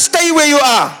can't just stay where you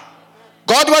are.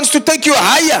 God wants to take you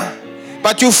higher.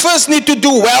 But you first need to do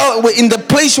well in the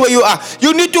place where you are.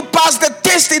 You need to pass the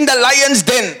test in the lion's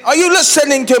den. Are you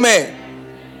listening to me?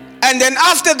 And then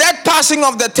after that passing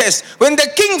of the test, when the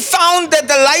king found that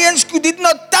the lions did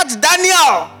not touch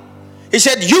Daniel, he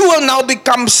said, you will now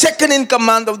become second in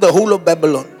command of the whole of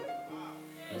Babylon.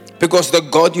 Because the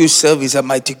God you serve is a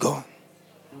mighty God.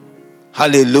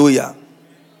 Hallelujah.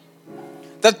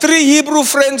 The 3 Hebrew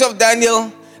friends of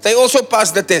Daniel, they also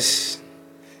passed the test.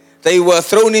 They were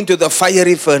thrown into the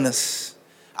fiery furnace.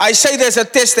 I say there's a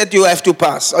test that you have to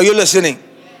pass. Are you listening?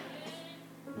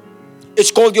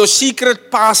 It's called your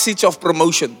secret passage of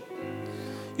promotion.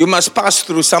 You must pass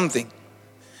through something.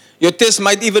 Your test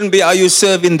might even be how you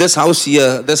serve in this house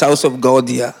here, this house of God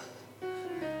here.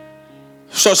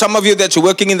 So some of you that's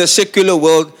working in the secular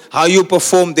world, how you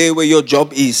perform there where your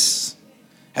job is.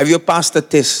 Have you passed the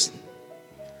test?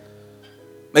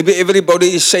 Maybe everybody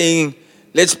is saying,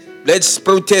 let's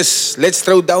protest, let's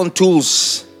throw down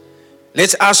tools,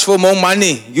 let's ask for more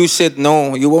money. You said,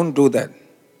 no, you won't do that.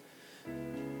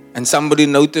 And somebody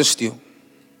noticed you.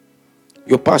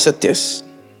 You pass a test.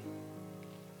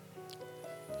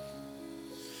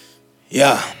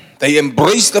 Yeah, they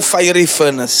embraced the fiery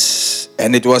furnace,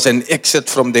 and it was an exit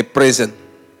from their present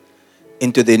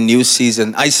into the new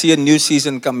season. I see a new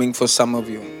season coming for some of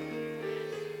you.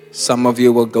 Some of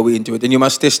you will go into it, and you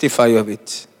must testify of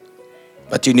it.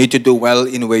 But you need to do well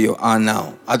in where you are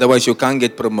now. Otherwise, you can't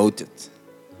get promoted.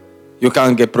 You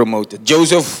can't get promoted.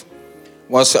 Joseph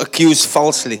was accused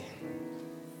falsely.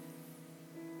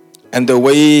 And the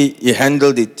way he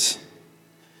handled it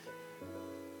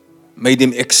made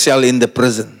him excel in the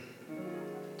prison.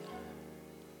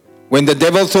 When the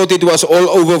devil thought it was all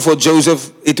over for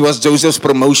Joseph, it was Joseph's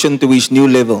promotion to his new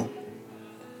level.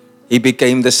 He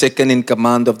became the second in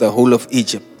command of the whole of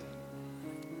Egypt.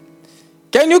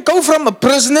 Can you go from a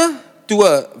prisoner to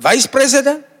a vice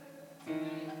president?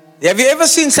 Have you ever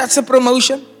seen such a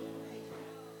promotion?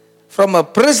 From a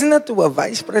prisoner to a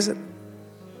vice president?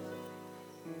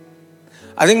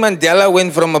 I think Mandela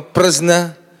went from a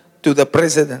prisoner to the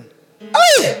president.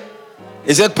 Hey!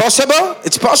 Is it possible?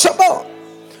 It's possible.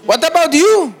 What about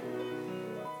you?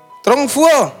 Trong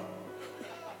Phuo.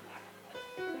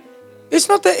 It's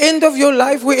not the end of your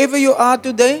life wherever you are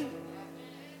today.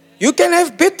 You can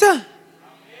have better.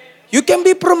 You can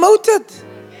be promoted.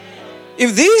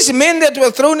 If these men that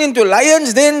were thrown into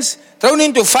lions' dens, thrown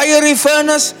into fiery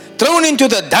furnace, thrown into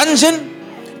the dungeon,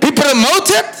 be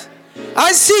promoted,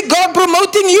 I see God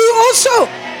promoting you also.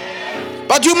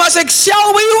 But you must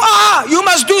excel where you are. You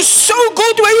must do so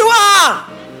good where you are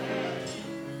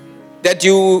that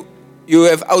you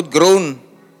have outgrown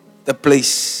the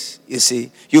place, you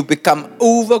see. You become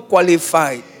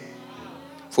overqualified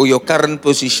for your current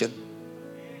position.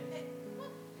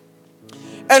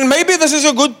 And maybe this is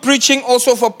a good preaching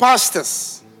also for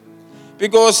pastors.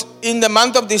 Because in the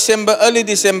month of December, early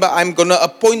December, I'm going to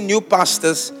appoint new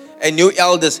pastors and new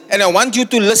elders. And I want you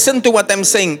to listen to what I'm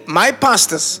saying. My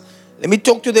pastors, let me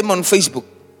talk to them on Facebook.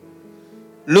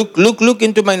 Look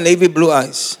into my navy blue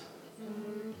eyes.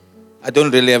 I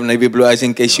don't really have navy blue eyes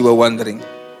in case you were wondering.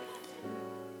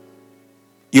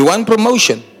 You want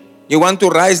promotion. You want to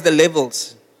rise the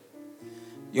levels.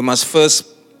 You must first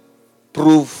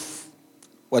prove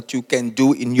what you can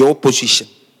do in your position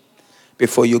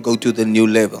before you go to the new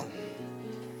level.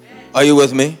 Are you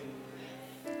with me?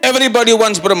 Everybody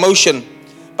wants promotion,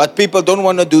 but people don't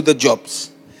want to do the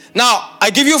jobs. Now, I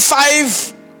give you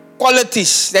 5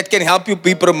 qualities that can help you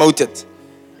be promoted.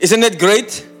 Isn't it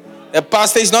great? The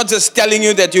pastor is not just telling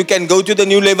you that you can go to the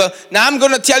new level. Now I'm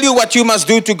going to tell you what you must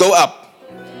do to go up.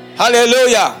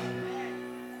 Hallelujah.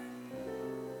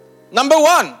 Number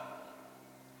 1.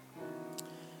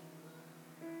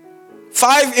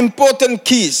 5 important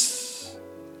keys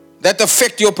that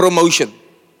affect your promotion.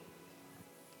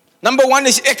 Number 1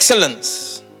 is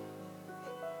excellence.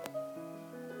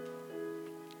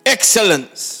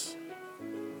 Excellence.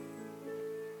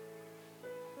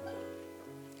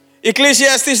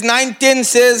 Ecclesiastes 9:10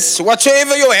 says,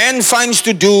 whatsoever your hand finds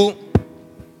to do,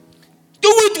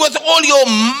 do it with all your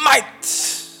might.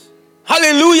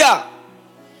 Hallelujah.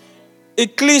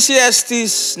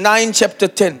 Ecclesiastes 9 chapter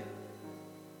 10.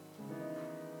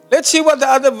 Let's see what the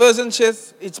other version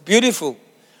says. It's beautiful.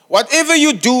 Whatever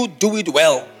you do, do it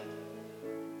well.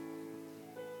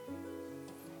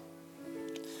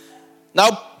 Now,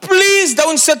 please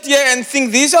don't sit here and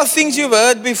think these are things you've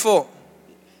heard before.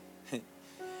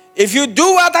 If you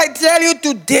do what I tell you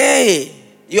today,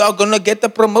 you are going to get the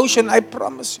promotion, I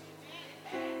promise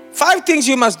you. 5 things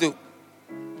you must do.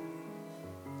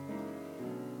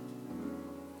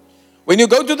 When you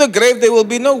go to the grave, there will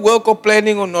be no work or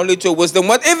planning or knowledge or wisdom.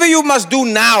 Whatever you must do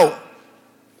now,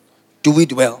 do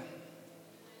it well.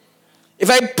 If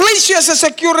I place you as a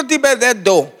security by that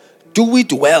door, do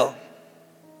it well.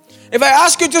 If I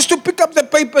ask you just to pick up the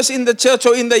papers in the church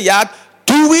or in the yard,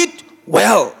 do it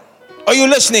well. Are you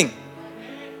listening?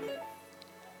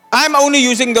 I'm only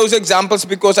using those examples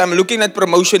because I'm looking at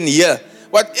promotion here.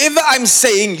 Whatever I'm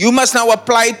saying, you must now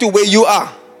apply it to where you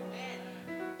are.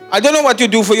 I don't know what you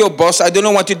do for your boss. I don't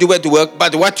know what you do at work.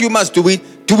 But what you must do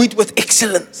it with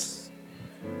excellence.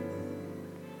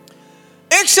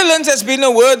 Excellence has been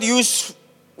a word used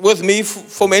with me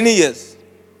for many years.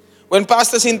 When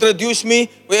pastors introduce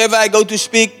me, wherever I go to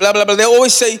speak, blah, blah, blah, they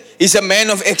always say, he's a man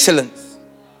of excellence.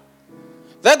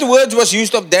 That word was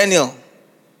used of Daniel.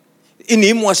 In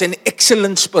him was an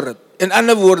excellent spirit. In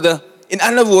ander woorde,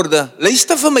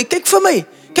 luister vir my, kyk vir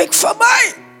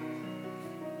my.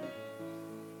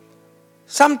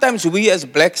 Sometimes we as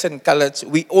blacks and coloreds,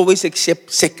 we always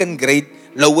accept second grade,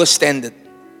 lower standard.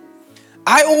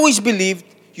 I always believed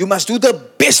you must do the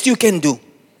best you can do.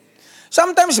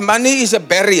 Sometimes money is a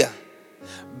barrier,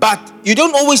 but you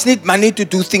don't always need money to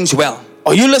do things well.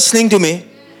 Are you listening to me?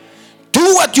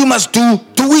 Do what you must do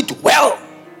it well.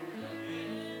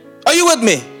 Are you with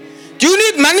me? Do you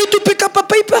need money to pick up a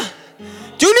paper?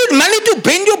 Do you need money to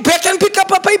bend your back and pick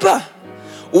up a paper?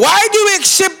 Why do we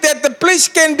accept that the place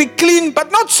can be clean,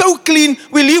 but not so clean,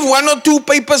 we leave 1 or 2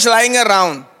 papers lying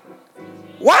around?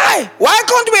 Why? Why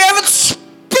can't we have it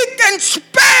spick and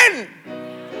span?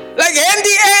 Like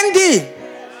Andy.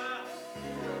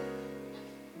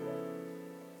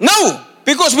 No,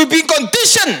 because we've been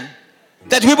conditioned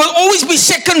that we will always be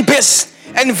second best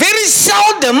And very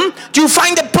seldom do you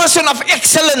find a person of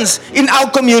excellence in our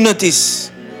communities.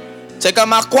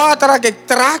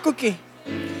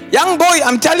 Young boy,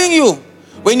 I'm telling you,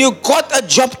 when you got a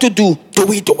job to do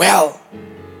it well.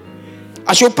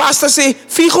 As your pastor sê,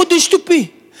 "Vier goed die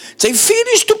stoepie." Sy vier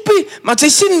die stoepie, maar sy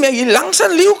sien my hier langs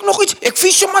aan lê ook nog iets. Ek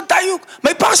vies sommer daai ook.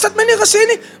 My pastor het my nie gesê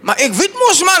nie, maar ek weet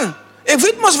mos man. Ek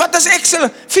weet mos wat is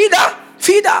excellent. Vier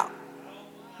daar.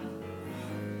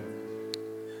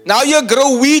 Now you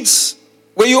grow weeds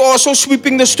where you also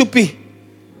sweeping the stoepie.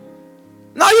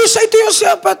 Now you say to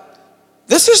yourself, but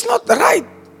this is not right.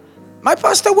 My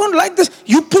pastor won't like this.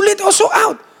 You pull it also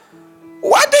out.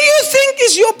 What do you think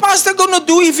is your pastor going to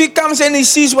do if he comes and he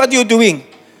sees what you're doing?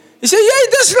 He says, yeah,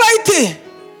 that's right.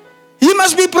 He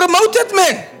must be promoted,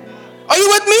 man. Are you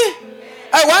with me?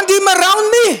 I want him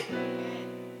around me.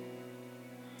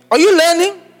 Are you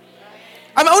learning?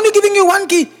 I'm only giving you one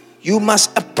key. You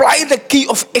must apply the key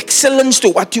of excellence to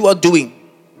what you are doing.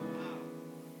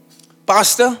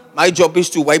 Pastor, my job is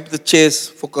to wipe the chairs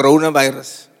for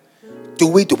coronavirus.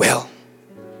 Do it well.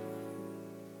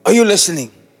 Are you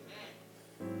listening?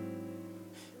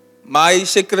 My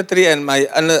secretary and my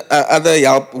other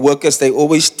help workers, they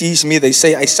always tease me. They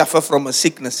say I suffer from a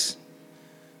sickness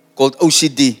called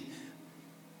OCD.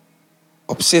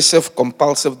 Obsessive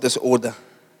Compulsive Disorder.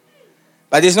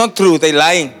 But it's not true. They're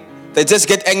lying. They just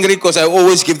get angry because I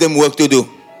always give them work to do.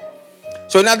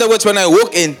 So in other words, when I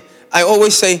walk in, I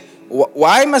always say,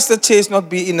 why must the chairs not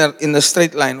be in a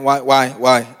straight line?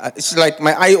 Why? It's like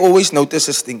my eye always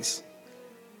notices things.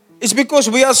 It's because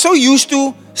we are so used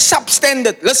to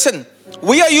substandard. Listen,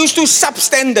 we are used to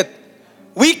substandard.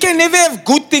 We can never have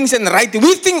good things and right.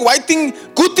 We think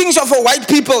good things are for white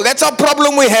people. That's our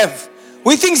problem we have.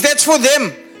 We think that's for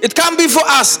them. It can't be for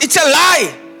us. It's a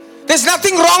lie. There's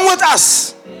nothing wrong with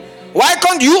us. Why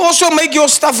can't you also make your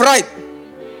stuff right?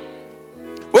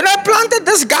 When I planted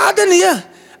this garden here,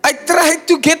 I tried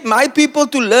to get my people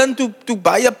to learn to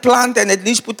buy a plant and at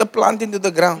least put a plant into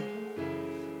the ground.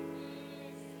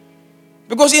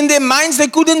 Because in their minds they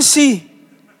couldn't see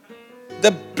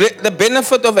the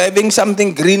benefit of having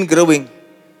something green growing.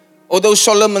 Although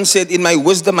Solomon said, in my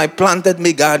wisdom I planted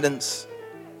me gardens.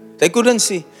 They couldn't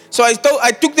see. So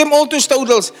I took them all to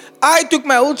Stodels. I took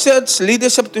my old church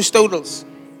leadership to Stodels.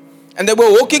 And they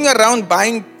were walking around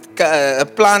buying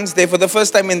plants there for the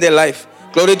first time in their life.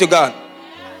 Glory to God.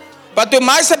 But to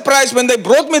my surprise, when they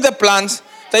brought me the plants,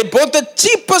 they bought the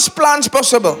cheapest plants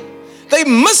possible. They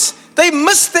missed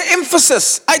the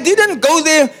emphasis. I didn't go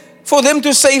there for them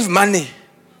to save money.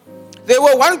 There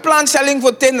were one plant selling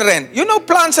for 10 rand. You know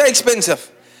plants are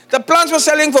expensive. The plants were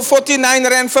selling for 49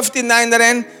 rand, 59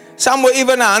 rand, some were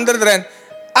even 100 rand.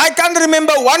 I can't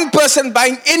remember one person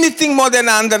buying anything more than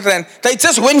 100 rand. They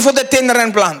just went for the 10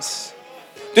 rand plants.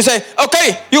 To say,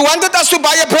 okay, you wanted us to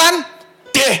buy a plant?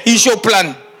 There, here's your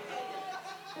plant.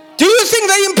 Do you think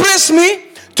they impressed me?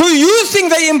 Do you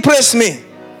think they impressed me?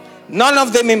 None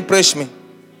of them impressed me.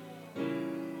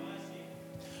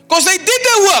 Because they did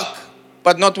their work,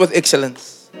 but not with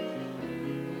excellence.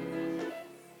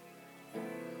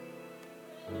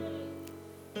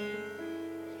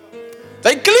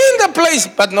 They cleaned the place,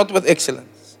 but not with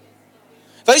excellence.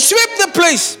 They swept the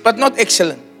place, but not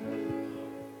excellent.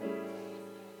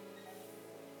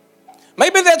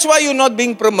 Maybe that's why you're not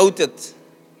being promoted.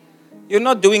 You're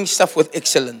not doing stuff with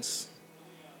excellence.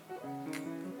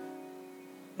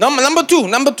 Number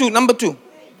two.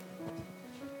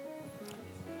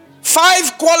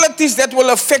 5 qualities that will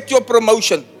affect your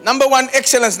promotion. Number 1,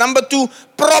 excellence. Number 2,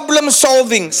 problem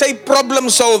solving. Say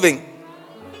problem solving.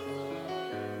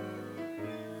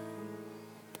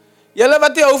 Julle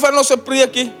wat jy hou van ons 'n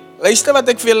preekie, luister wat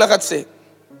ek vir julle gaan sê.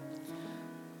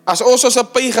 As ons 'n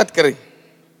py gaan kry,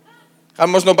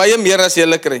 gaan ons nou baie meer as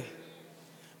julle kry.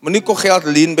 Moenie ko geld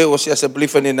leen by ons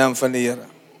asseblief in die naam van die Here.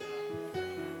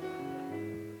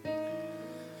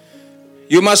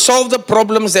 You must solve the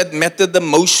problems that matter the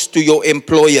most to your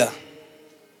employer.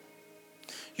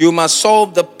 You must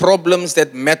solve the problems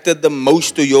that matter the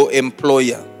most to your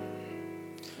employer.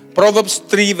 Proverbs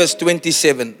 3 verse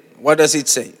 27. What does it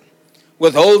say?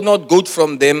 Withhold not good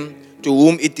from them to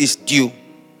whom it is due,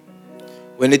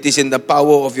 when it is in the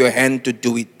power of your hand to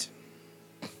do it.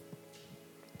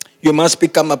 You must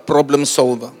become a problem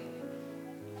solver.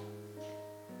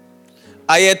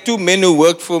 I had 2 men who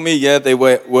worked for me here. They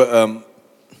were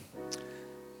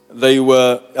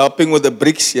helping with the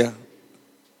bricks here.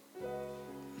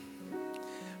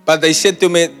 But they said to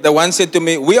me, the one said to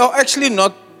me, we are actually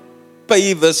not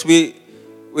pavers.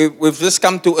 We've just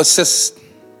come to assist.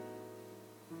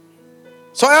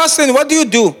 So I asked them, what do you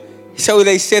do? So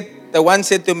the one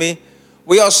said to me,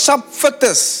 we are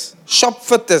subfitters. Shop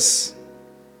fitters.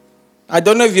 I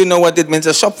don't know if you know what it means.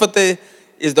 A shop fitter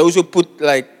is those who put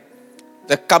like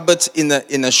the cupboards in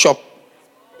a shop.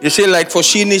 You see, like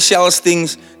Foschini sells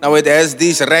things. Now it has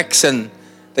these racks and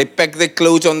they pack their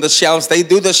clothes on the shelves. They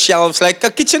do the shelves like a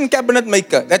kitchen cabinet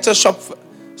maker. That's a shop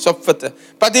fitter.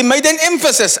 But he made an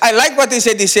emphasis. I like what he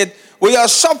said. He said, we are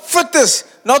shop fitters,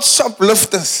 not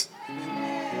shoplifters.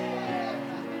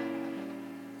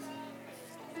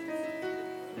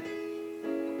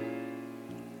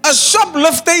 A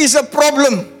shoplifter is a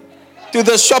problem to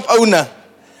the shop owner.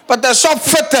 But the shop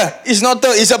fitter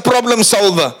is a problem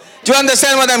solver. Do you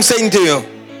understand what I'm saying to you?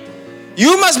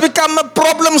 You must become a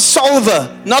problem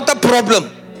solver, not a problem.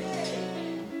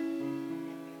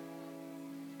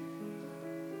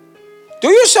 Do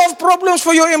you solve problems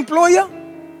for your employer?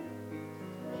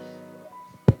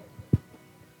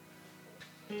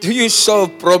 Do you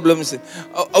solve problems?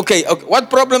 Okay. What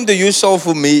problem do you solve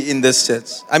for me in this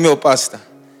church? I'm your pastor.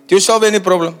 Do you solve any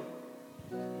problem?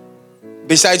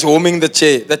 Besides warming the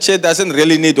chair. The chair doesn't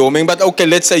really need warming, but okay,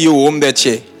 let's say you warm that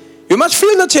chair. You must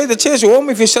feel the chair. The chair is warm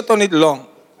if you sit on it long.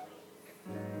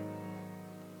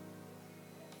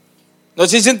 Nou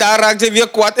sies jy daar raak jy weer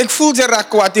kwaad. Ek voel jy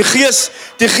raak kwaad. Die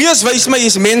gees wys my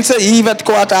is mense hier wat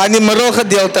kwaad aan die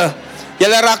middelgedeelte.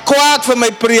 Julle raak kwaad vir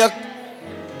my preek.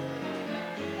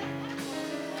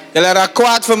 Julle raak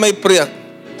kwaad vir my preek.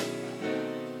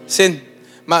 Sien,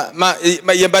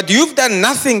 but you've done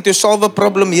nothing to solve a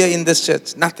problem here in this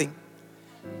church. Nothing.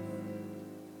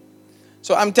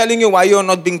 So I'm telling you why you're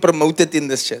not being promoted in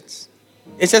this church.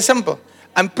 It's as simple.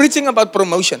 I'm preaching about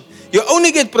promotion. You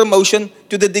only get promotion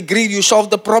to the degree you solve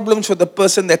the problems for the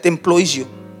person that employs you.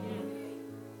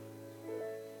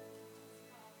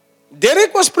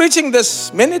 Derek was preaching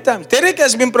this many times. Derek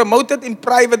has been promoted in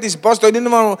private. His boss didn't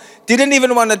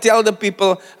even want to tell the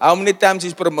people how many times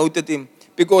he's promoted him.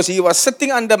 Because he was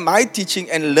sitting under my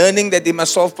teaching and learning that he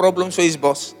must solve problems for his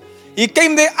boss. He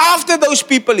came there after those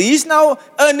people. He's now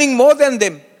earning more than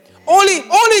them. All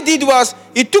he did was,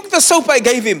 he took the soap I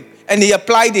gave him and he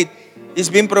applied it. He's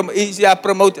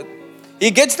promoted.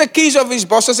 He gets the keys of his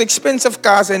boss's expensive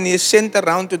cars and he is sent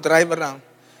around to drive around.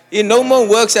 He no more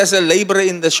works as a laborer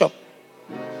in the shop.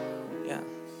 Yeah.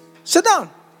 Sit down.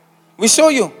 We saw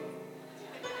you.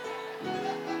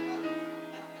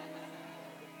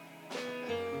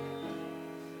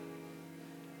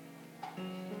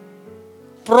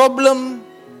 Problem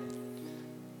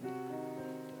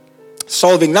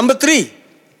solving. Number 3,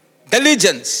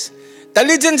 diligence.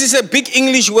 Diligence is a big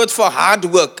English word for hard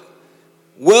work.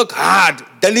 Work hard,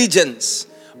 diligence.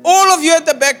 All of you at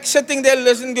the back sitting there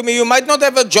listening to me, you might not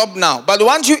have a job now, but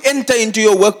once you enter into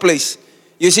your workplace,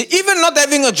 you see, even not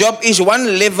having a job is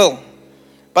one level.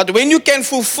 But when you can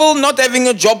fulfill not having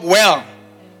a job well,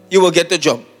 you will get a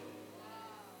job.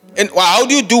 And how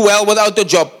do you do well without a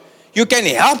job? You can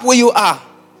help where you are.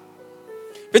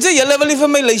 Weet jy, julle wil nie vir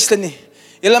my luister nie.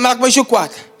 Julle maak my so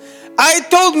kwaad. I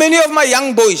told many of my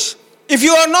young boys, if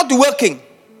you are not working,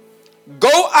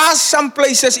 go ask some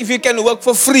places if you can work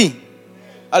for free.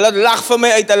 Hulle lag vir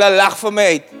my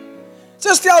uit.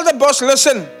 Just tell the boss,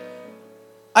 listen,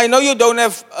 I know you don't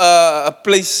have a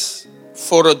place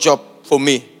for a job for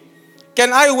me.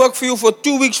 Can I work for you for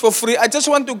 2 weeks for free? I just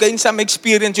want to gain some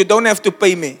experience. You don't have to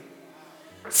pay me.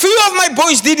 Few of my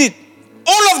boys did it.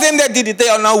 All of them that did it, they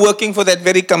are now working for that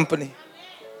very company.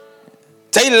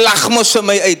 Sy lag mos vir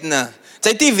my uit na. Sy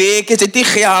het nie werk, sy het nie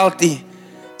geld nie.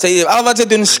 Sy al wat sy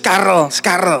doen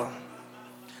skarrel.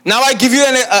 Now I give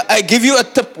you a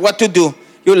tip what to do.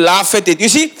 You laugh at it. You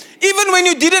see, even when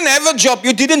you didn't have a job,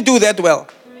 you didn't do that well.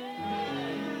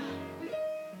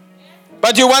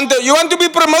 But you want to be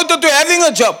promoted to having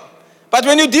a job. But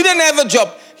when you didn't have a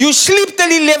job, you sleep till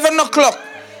 11 o'clock.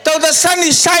 Till the sun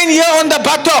is shining here on the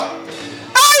buttock.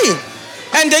 Aye!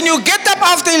 And then you get up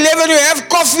after 11, you have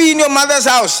coffee in your mother's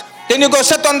house. Then you go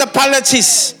sit on the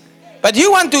palaces. But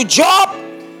you want to job.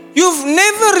 You've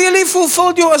never really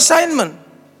fulfilled your assignment.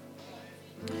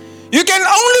 You can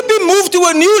only be moved to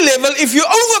a new level if you're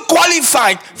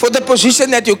overqualified for the position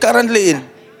that you're currently in.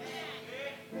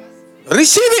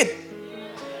 Receive it.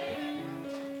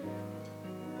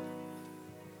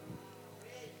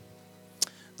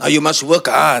 Now you must work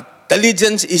hard.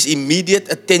 Diligence is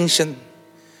immediate attention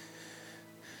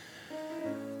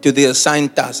to the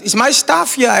assigned task. Is my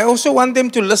staff here? I also want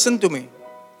them to listen to me.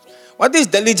 What is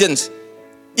diligence?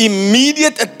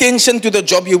 Immediate attention to the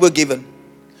job you were given.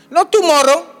 Not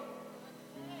tomorrow.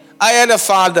 I had a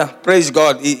father, praise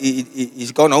God,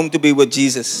 he's gone home to be with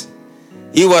Jesus.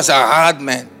 He was a hard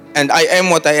man. And I am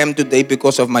what I am today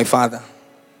because of my father.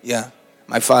 Yeah,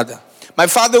 my father. My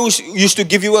father used to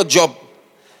give you a job.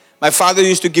 My father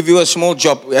used to give you a small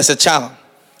job as a child.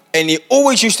 And he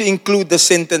always used to include the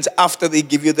sentence after they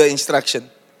give you the instruction.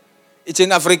 It's in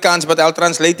Afrikaans, but I'll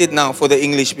translate it now for the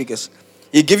English speakers.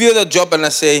 He give you the job and I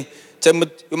say,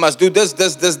 you must do this.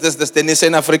 Then he say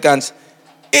in Afrikaans,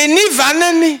 "Any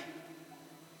vanani?"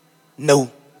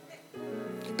 No.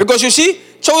 Because you see,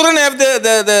 children have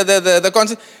the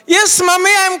concept. "Yes, mommy,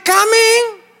 I'm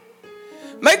coming.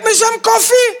 Make me some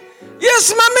coffee.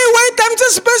 Yes, mommy, wait, I'm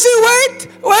just busy.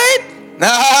 Wait.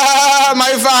 Nah,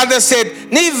 my father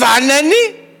said, "Ni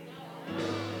vanani?"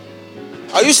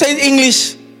 Are you saying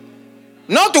English?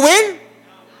 Not when?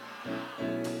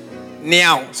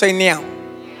 Now. Say now.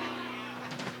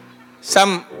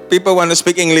 Some people want to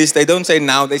speak English. They don't say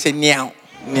now. They say now.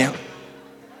 Now.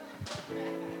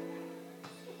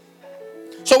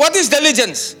 So what is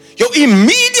diligence? Your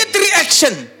immediate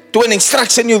reaction to an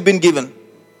instruction you've been given.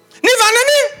 Ni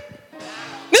vanani?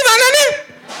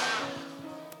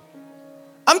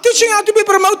 I'm teaching you how to be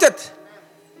promoted.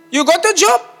 You got a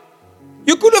job.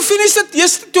 You could have finished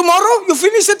it tomorrow. You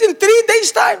finish it in 3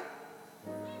 days' time.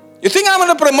 You think I'm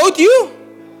going to promote you?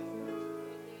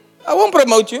 I won't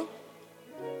promote you.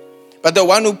 But the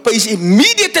one who pays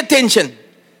immediate attention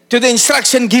to the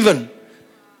instruction given,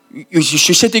 you're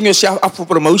setting yourself up for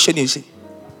promotion, you see.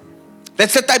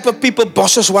 That's the type of people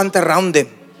bosses want around them.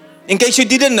 In case you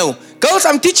didn't know. Girls,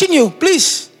 I'm teaching you,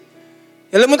 please.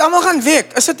 Julle moet almal gaan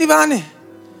werk. Is dit nie waar nie?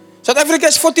 South Africa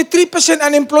is 43%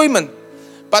 unemployment.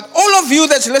 But all of you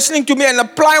that's listening to me and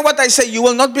apply what I say, you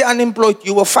will not be unemployed.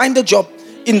 You will find a job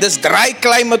in this dry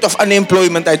climate of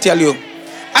unemployment, I tell you.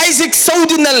 Isaac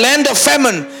sowed in the land of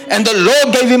famine, and the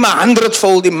Lord gave him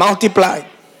 100-fold. He multiplied.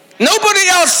 Nobody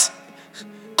else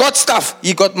got stuff.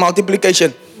 He got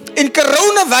multiplication. In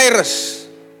coronavirus,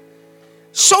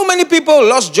 so many people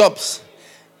lost jobs.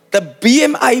 The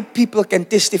BMI people can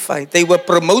testify. They were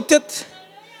promoted.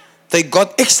 They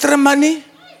got extra money.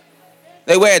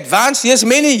 They were advanced. Yes,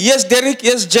 many. Yes, Derek.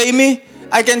 Yes, Jamie.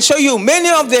 I can show you many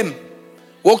of them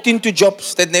walked into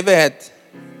jobs they never had.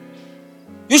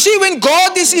 You see, when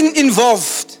God is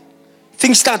involved,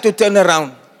 things start to turn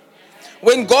around.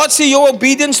 When God sees your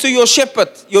obedience to your shepherd,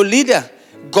 your leader,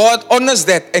 God honors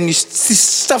that and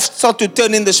stuff starts to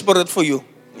turn in the spirit for you.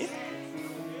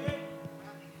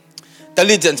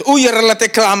 Diligence. O Here, laat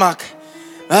ek klaarmaak.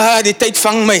 Die tyd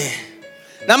vang my.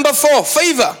 Number 4,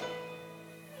 favor.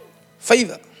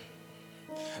 Favor.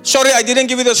 Sorry, I didn't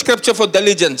give you the scripture for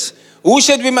diligence. Who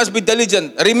said we must be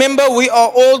diligent? Remember, we are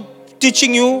all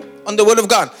teaching you on the word of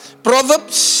God.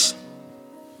 Proverbs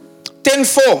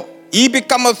 10:4. He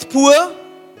becometh poor.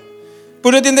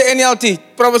 Put it in the NLT.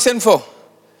 Proverbs 10:4.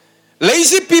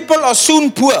 Lazy people are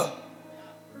soon poor.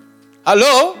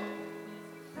 Hello?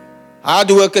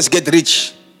 Hard workers get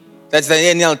rich. That's the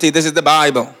NLT. This is the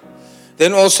Bible.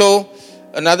 Then also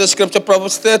another scripture,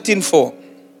 Proverbs 13:4.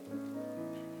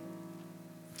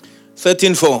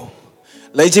 13:4.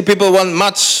 Lazy people want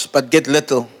much but get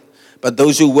little. But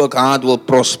those who work hard will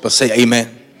prosper. Say amen.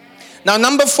 Now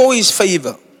number 4 is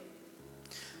favor.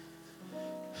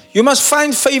 You must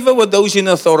find favor with those in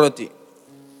authority.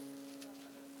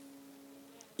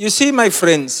 You see, my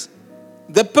friends,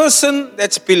 the person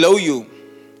that's below you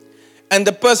and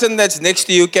the person that's next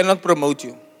to you cannot promote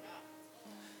you.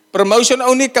 Promotion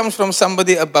only comes from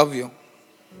somebody above you.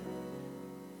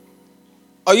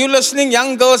 Are you listening,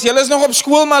 young girls? Julle is nog op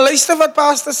skool, maar luister wat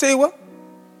pastor sê, hoor.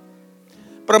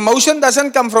 Promotion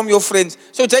doesn't come from your friends.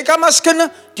 So jy kan maar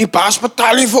skinne, die baas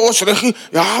betaal nie vir ons regie.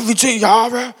 Ja, weet jy,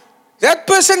 ja. That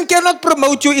person cannot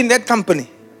promote you in that company.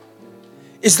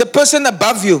 It's the person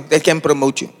above you that can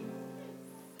promote you.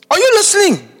 Are you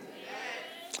listening?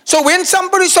 So when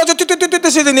somebody starts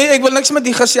to say, nee, ek wil niks met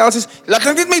die gesels, laat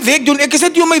ek net my werk doen. Ek is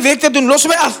net hier om my werk te doen. Los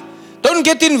my af. Don't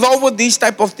get involved with these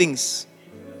type of things.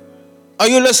 Are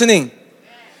you listening?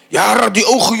 Ja, die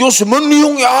ou gejos min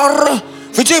jong, ja.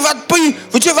 Weet jy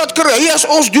wat kry as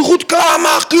ons die goed klaar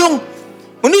maak, jong?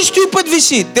 Moenie stupid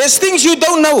wees nie. There's things you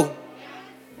don't know.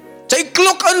 Sy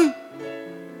klok in,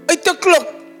 uit die klok.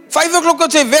 5 o'clock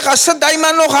het sy weg, as sit hy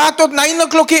man nog haar tot 9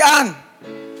 o'clock aan.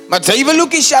 Maar sy wil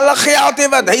ook dieselfde geld hê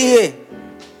wat hy het.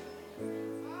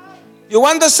 You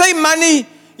want the same money.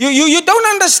 You don't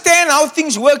understand how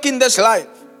things work in this life.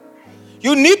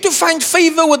 You need to find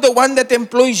favor with the one that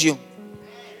employs you.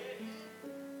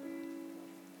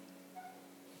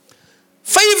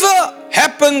 Favor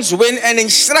happens when an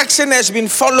instruction has been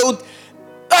followed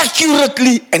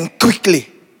accurately and quickly.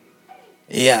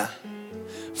 Yeah.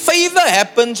 Favor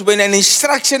happens when an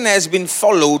instruction has been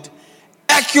followed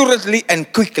accurately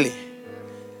and quickly.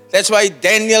 That's why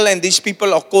Daniel and these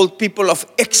people are called people of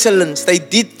excellence. They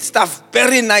did stuff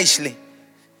very nicely,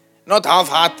 not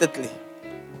half-heartedly.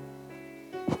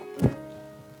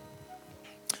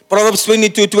 Proverbs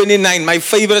 22:29, my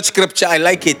favorite scripture, I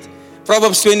like it.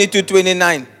 Proverbs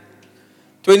 22:29.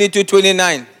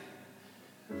 22:29.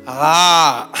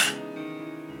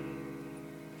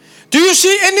 Do you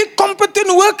see any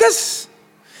competent workers?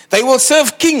 They will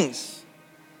serve kings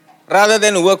rather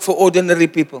than work for ordinary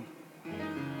people.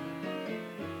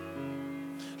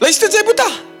 Luister jy,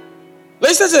 Boeta.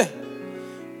 Luister jy.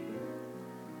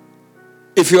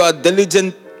 If you are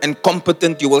diligent and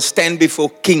competent, you will stand before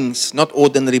kings, not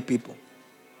ordinary people.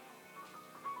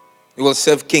 You will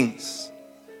serve kings,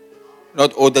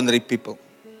 not ordinary people.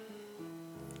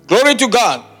 Glory to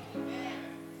God.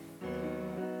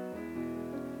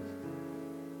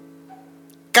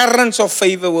 Currents of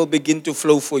favor will begin to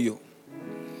flow for you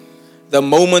the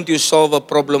moment you solve a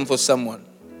problem for someone.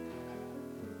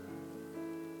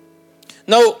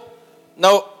 Now,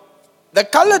 the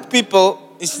colored people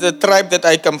is the tribe that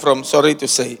I come from, sorry to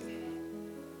say.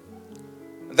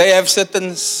 They have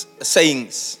certain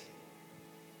sayings.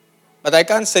 But I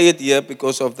can't say it here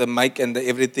because of the mic and the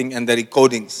everything and the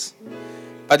recordings.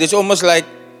 But it's almost like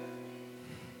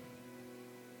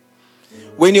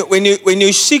when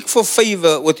you seek for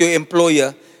favor with your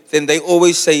employer, then they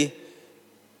always say,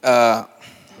 how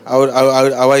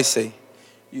I say,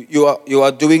 you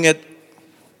are doing it.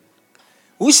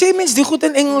 Hoe sê mens die goed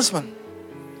in Engels, man?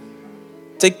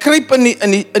 Sy kruip in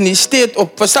die steed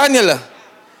op, verstaan julle?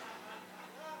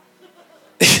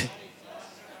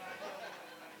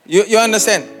 You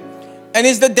understand? And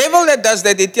it's the devil that does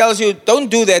that. He tells you, don't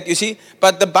do that, you see.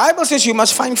 But the Bible says you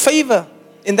must find favor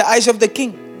in the eyes of the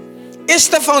king.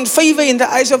 Esther found favor in the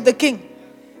eyes of the king.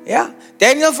 Yeah?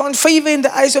 Daniel found favor in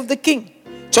the eyes of the king.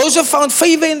 Joseph found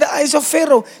favor in the eyes of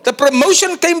Pharaoh. The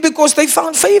promotion came because they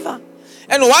found favor.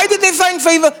 And why did they find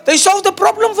favor? They solved the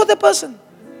problem for the person.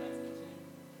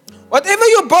 Whatever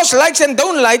your boss likes and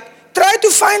don't like, try to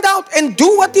find out and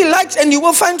do what he likes and you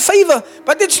will find favor.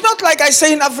 But it's not like I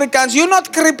say in Afrikaans, you're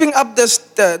not creeping up the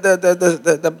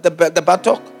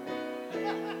buttock.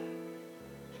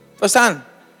 Verstaan?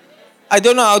 I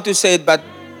don't know how to say it, but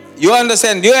you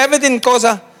understand. You have it in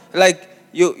Xhosa, like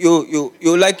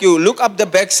you look up the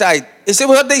backside. Is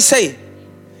what they say?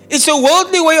 It's a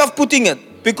worldly way of putting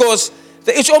it, because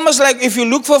it's almost like if you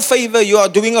look for favor, you are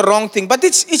doing a wrong thing. But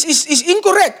it's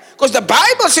incorrect, because the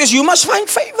Bible says you must find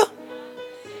favor.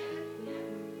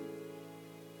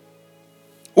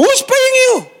 Who's paying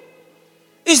you?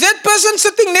 Is that person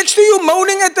sitting next to you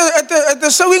moaning at the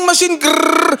sewing machine?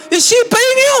 Grrr, is she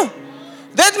paying you?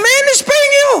 That man is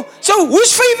paying you. So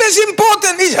whose favor is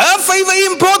important? Is her favor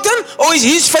important or is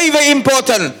his favor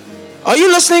important? Are you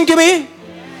listening to me?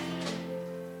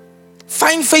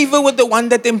 Find favor with the one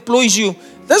that employs you.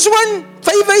 This one,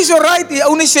 favor is alright. He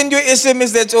only send you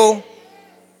SMS, that's all.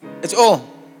 That's all.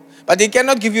 But he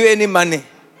cannot give you any money.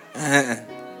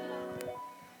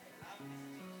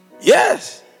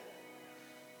 Yes.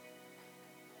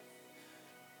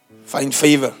 Find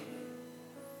favor.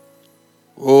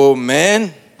 Oh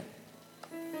man.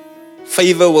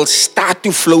 Favor will start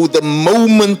to flow the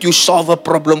moment you solve a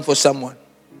problem for someone.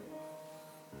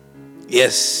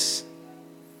 Yes.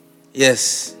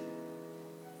 Yes.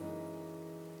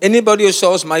 Anybody who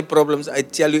solves my problems, I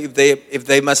tell you, if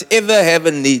they must ever have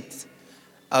a need,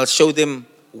 I'll show them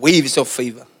waves of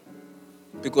favor,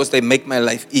 because they make my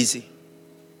life easy.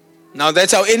 Now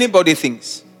that's how anybody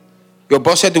thinks. Your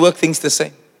boss at work thinks the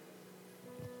same.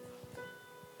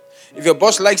 If your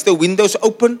boss likes the windows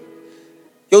open,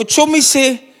 jou chommy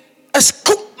sê, "As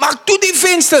koop, maak toe die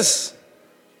vensters."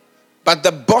 But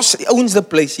the boss owns the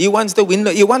place. He wants the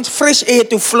window. He wants fresh air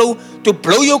to flow, to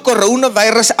blow your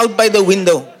coronavirus out by the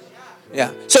window.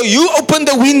 Yeah. So you open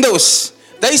the windows.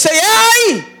 They say,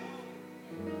 "Hey!"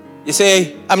 You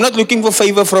say, "I'm not looking for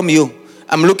favor from you.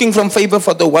 I'm looking for favor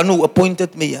for the one who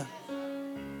appointed me." Yeah.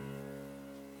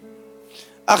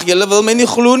 Ag, julle wil my nie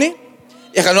glo nie?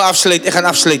 Ek gaan nou afsluit.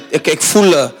 Ek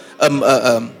voel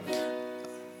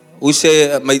hoe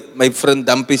sê my vriend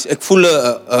Dampies, ek voel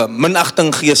 'n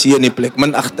minagting gees hier in die plek,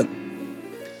 minagting.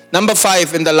 Number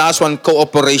 5, and the last one,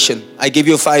 cooperation. I give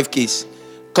you 5 keys.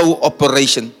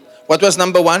 Cooperation. What was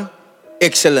number 1?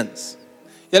 Excellence.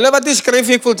 Julle wat skryf,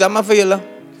 ek voel jammer vir julle.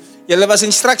 Julle was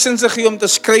instructions gegee om te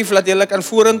skryf dat julle kan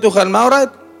vorentoe gaan. Maar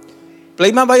alright.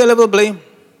 Bly maar waar julle wil bly.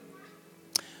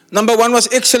 Number 1 was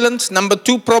excellence. Number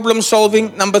 2, problem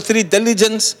solving. Number 3,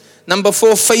 diligence. Number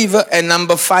 4, favor. And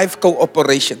number 5,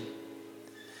 cooperation.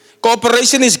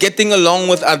 Cooperation is getting along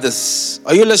with others.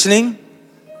 Are you listening?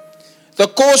 The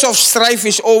cause of strife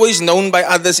is always known by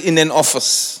others in an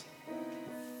office.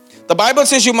 The Bible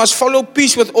says you must follow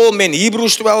peace with all men.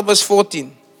 Hebrews 12 verse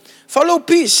 14. Follow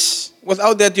peace.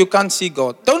 Without that you can't see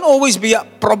God. Don't always be a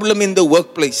problem in the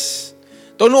workplace.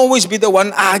 Don't always be the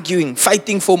one arguing,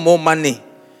 fighting for more money.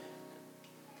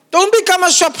 Don't become a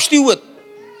shop steward.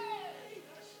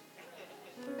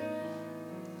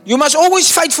 You must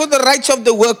always fight for the rights of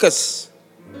the workers.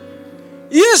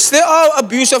 Yes, there are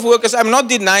abusive workers. I'm not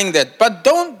denying that. But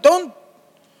don't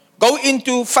go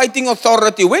into fighting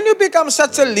authority. When you become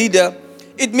such a leader,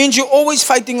 it means you're always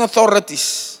fighting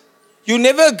authorities. You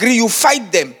never agree, you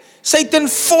fight them. Satan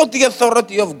fought the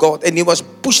authority of God and he was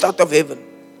pushed out of heaven.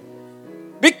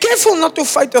 Be careful not to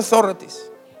fight authorities.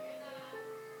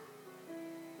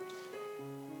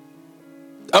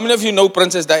 How many of you know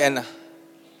Princess Diana?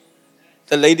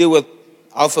 The lady with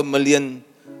 $500,000.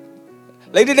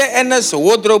 Lady Diana's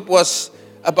wardrobe was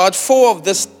about 4 of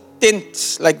these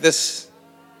tents like this.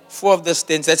 4 of these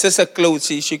tents. That's just her clothes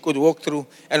she could walk through.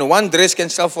 And one dress can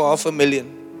sell for $500,000.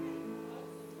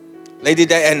 Lady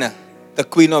Diana, the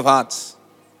Queen of Hearts.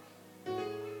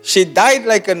 She died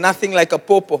like a nothing, like a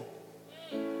pauper.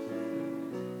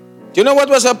 Do you know what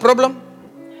was her problem?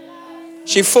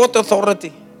 She fought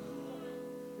authority.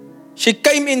 She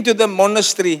came into the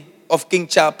monastery of King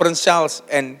Charles, Prince Charles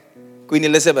and Queen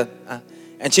Elizabeth.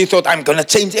 And she thought, I'm going to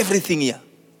change everything here.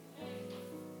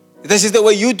 This is the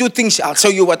way you do things. I'll show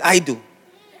you what I do.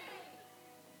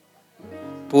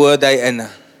 Poor Diana.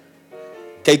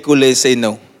 Kyk hoe lê sy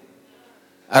nou.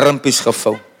 Armpies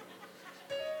gevou.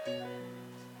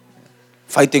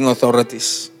 Fighting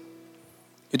authorities.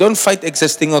 You don't fight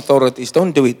existing authorities.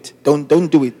 Don't do it. Don't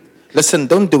do it. Listen,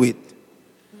 don't do it.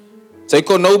 Sy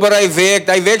kon nou by hy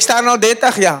werk staan al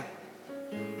 30 jaar.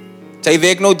 Sy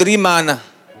werk nou 3 maande.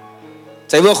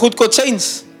 Sy wil goed kon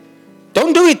change.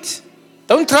 Don't do it.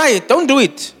 Don't try it. Don't do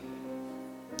it.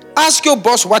 Ask your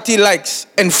boss what he likes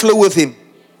and flow with him.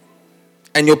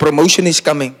 And your promotion is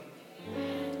coming.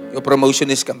 Your promotion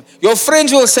is coming. Your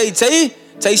friends will say, sy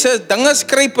sê dinge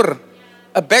skryper,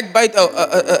 a backbite,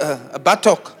 a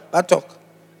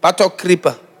buttock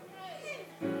creeper.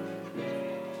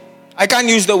 I can't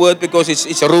use the word because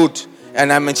it's rude.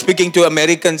 And I'm speaking to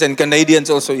Americans and Canadians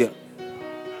also here.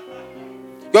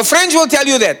 Your friends will tell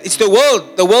you that. It's the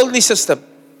world, the worldly system.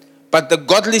 But the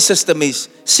godly system is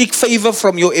seek favor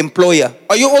from your employer.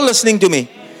 Are you all listening to me?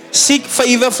 Seek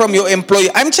favor from your employer.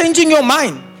 I'm changing your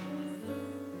mind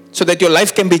so that your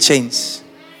life can be changed.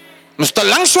 Ons te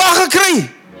lang swaar gekry.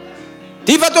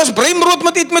 Die wat ons breinbrood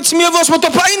met eet met smeer was, moet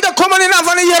op einde kom in die naam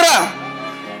van die Here.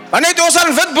 Want net ons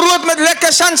aan wit brood met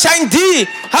lekker sunshine die.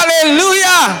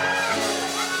 Halleluja.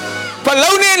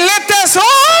 Bologna en lettuce.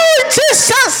 Oh,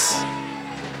 Jesus.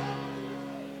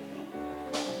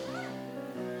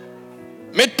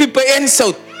 Met peper en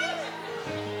sout.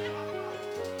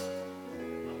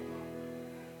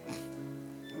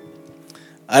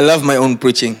 I love my own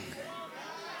preaching.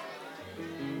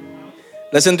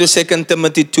 Listen to 2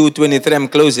 Timothy 2:23. I'm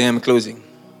closing.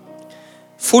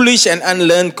 Foolish and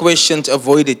unlearned questions,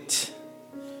 avoid it.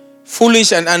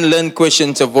 Foolish and unlearned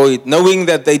questions, avoid. Knowing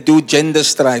that they do gender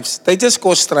strifes. They just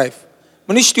cause strife.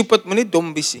 Moenie stupid, moenie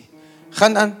dom wees nie.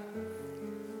 Gaan aan.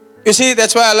 You see,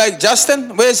 that's why I like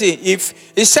Justin. Where is he?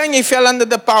 He's saying he fell under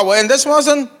the power. And this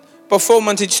wasn't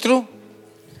performance, it's true.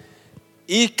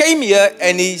 He came here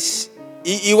and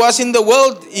he was in the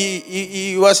world.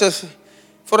 He was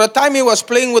for a time he was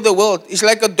playing with the world. It's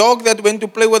like a dog that went to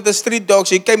play with the street dogs.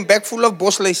 He came back full of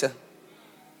Boslaser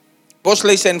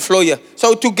and Floyer.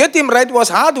 So to get him right was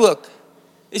hard work.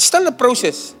 It's still a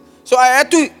process. So I had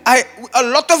to, a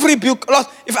lot of rebuke.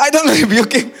 If I don't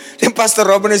rebuke him, then Pastor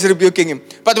Robin is rebuking him.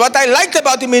 But what I liked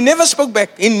about him, he never spoke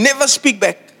back. He never speak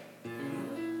back.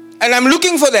 And I'm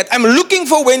looking for that. I'm looking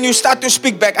for when you start to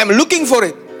speak back. I'm looking for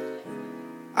it.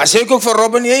 I say ook vir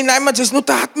Robin, nee, maar jy's nou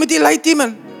te hard met die laaitjie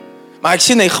man. Maar ek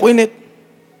sien hy gooi net.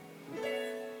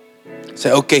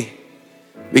 Say, okay,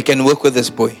 we can work with this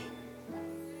boy.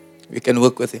 We can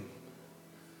work with him.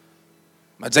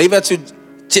 Maar jy wat so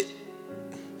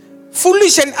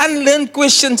foolish and unlearned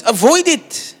questions, avoid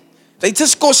it. They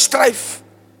just cause strife.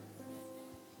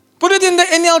 Put it in the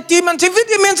NLT, man. Sê, weet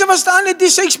die mense verstaan net die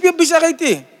Shakespeare besigheid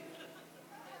nie.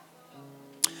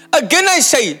 Again I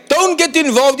say, don't get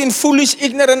involved in foolish,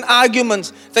 ignorant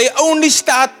arguments. They only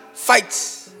start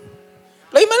fights.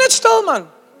 Bly maar net stil, man.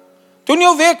 Doen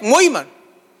jou werk mooi, man.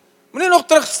 Moenie nog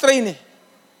terugstry nie.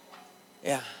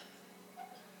 Yeah.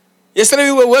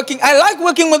 Yesterday we were working. I like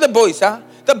working with the boys, huh?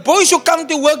 The boys who come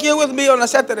to work here with me on a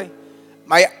Saturday.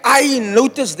 My eye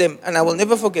noticed them and I will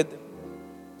never forget them.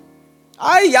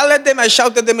 I yell at them, I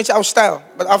shout at them, it's our style.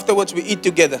 But afterwards we eat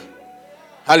together.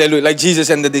 Hallelujah, like Jesus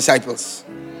and the disciples.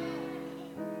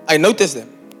 I noticed them.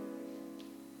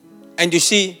 And you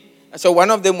see, so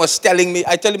one of them was telling me,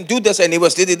 I tell him, do this, and he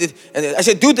was did it. And I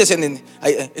said, do this, and then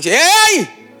I said, hey!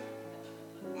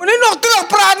 Moenie nog terug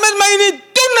praat met my nie.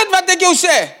 Doen net wat ek jou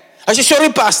sê. As jy sorry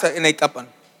pastor en hy kap aan.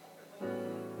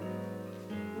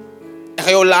 Ek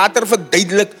gaan jou later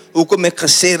verduidelik hoekom ek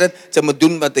gesê het jy moet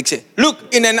doen wat ek sê. Look,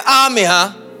 in an army,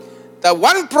 the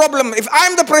one problem, if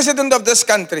I'm the president of this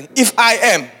country, if I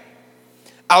am,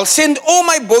 I'll send all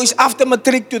my boys after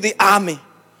matric to the army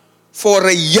for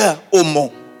a year or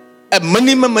more. A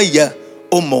minimum a year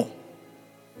or more.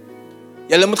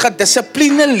 Julle moet gaan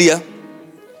dissipline leer.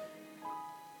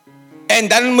 En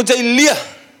dan moet jy leer.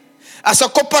 As 'n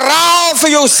korporaal vir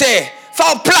jou sê,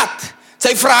 val plat.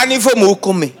 Sy vra nie vir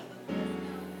hoekom nie.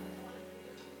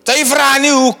 Sy vra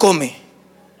nie hoekom nie.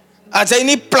 As jy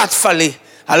nie plat val nie,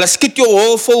 hulle skiet jou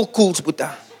hol vol koels,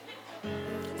 boeta.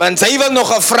 Want sy wil nog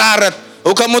gevra het,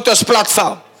 hoekom moet ons plat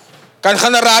val? Kan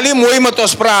generaal nie mooi met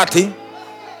ons praat nie.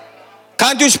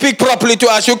 Can't you speak properly to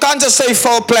us? You can't just say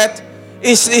fall flat.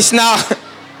 It's now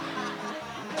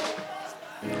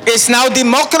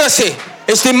democracy.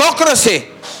 It's democracy.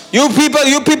 You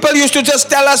people used to just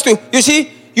tell us to. You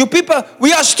see, you people,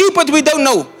 we are stupid. We don't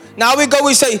know. Now we go.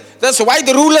 We say that's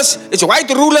white rulers. It's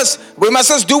white rulers. We must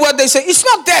just do what they say. It's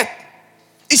not that.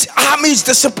 It's army. It's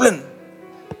discipline.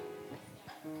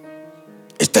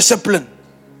 It's discipline.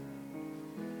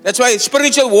 That's why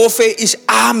spiritual warfare is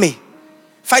army.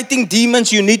 Fighting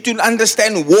demons, you need to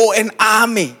understand war and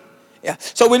army. Yeah.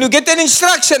 So when you get an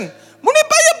instruction, moenie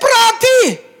baie praat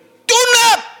nie. Do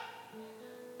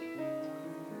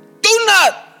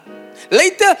not.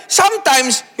 Later,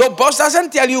 sometimes your boss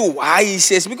doesn't tell you why he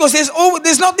says, because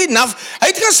there's not enough. Hy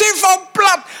het gesê van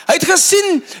plat. Hy het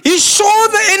gesien, he saw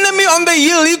the enemy on the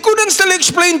hill. He couldn't still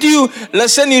explain to you.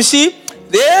 Listen, you see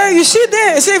there. Hy sê,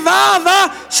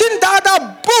 waar, sien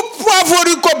daar boep voor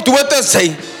die kop dood te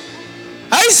sê.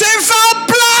 Hy sê, val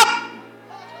plat.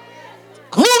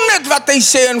 Hoe net wat hy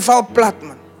sê en val plat,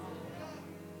 man.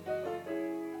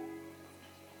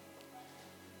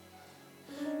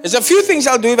 There's a few things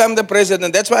I'll do if I'm the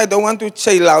president. That's why I don't want to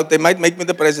say loud. They might make me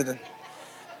the president.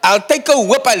 I'll take a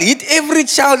whip. I'll hit every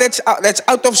child that's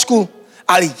out of school.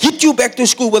 I'll hit you back to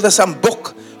school with some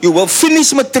book. You will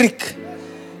finish matric.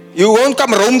 You won't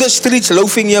come roam the streets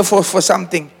loafing here for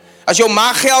something. As jou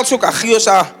ma geld soek, ag gee ons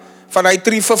van hy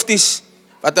 350s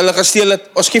wat hulle gesteel het.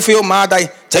 Ons gee vir jou ma daai.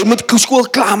 Jy moet skool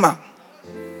klaarmaak.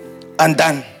 En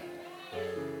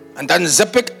dan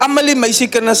zip ek almal die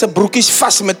meisiekinders se broekies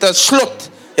vas met 'n slot.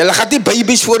 Julle gaan nie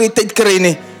babies voor die tyd kry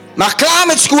nie. Maar klaar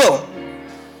met skool.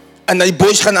 En die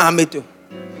boys gaan aan met toe.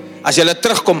 As julle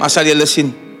terugkom, as sal julle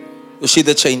sien. You see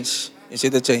the change. You see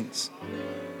the change.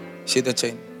 You see the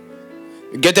change.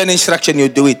 You get an instruction, you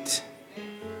do it.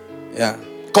 Yeah.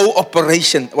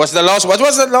 Cooperation. What was the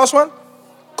last one?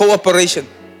 Cooperation.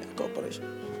 Yeah, cooperation.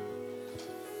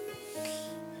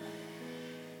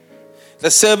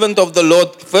 The servant of the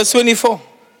Lord, verse 24.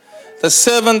 The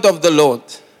servant of the Lord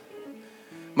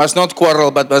must not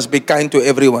quarrel, but must be kind to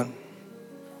everyone.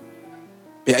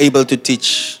 Be able to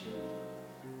teach.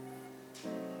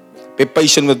 Be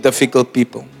patient with difficult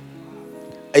people.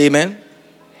 Amen.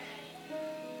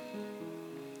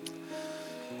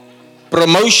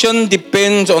 Promotion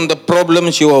depends on the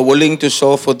problems you are willing to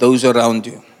solve for those around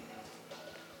you.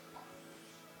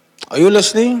 Are you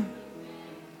listening?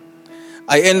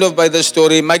 I end off by the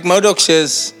story. Mike Murdoch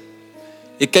says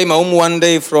he came home one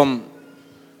day from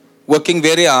working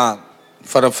very hard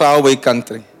for a faraway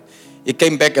country. He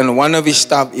came back and one of his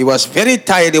staff, he was very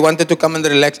tired. He wanted to come and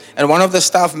relax. And one of the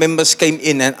staff members came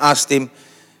in and asked him,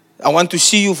 I want to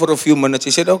see you for a few minutes.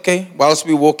 He said, okay, whilst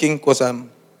we're walking, because I'm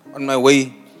on my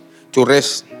way to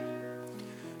rest.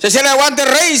 She said, I want a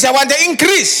raise, I want an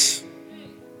increase.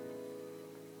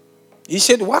 He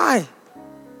said, why?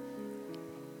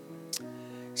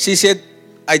 She said,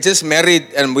 I just married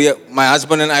and my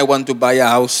husband and I want to buy a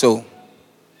house, so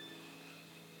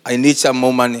I need some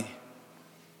more money.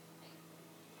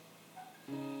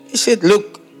 He said,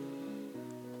 look,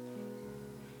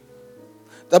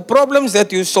 the problems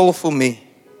that you solve for me,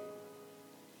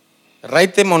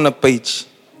 write them on a page.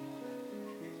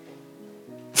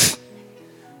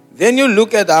 Then you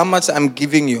look at how much I'm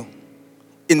giving you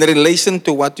in relation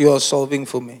to what you are solving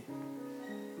for me.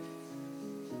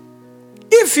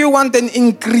 If you want an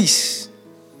increase,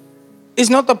 it's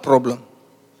not a problem.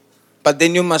 But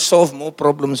then you must solve more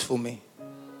problems for me.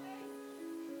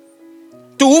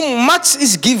 To whom much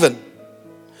is given,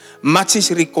 much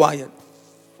is required.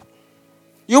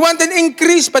 You want an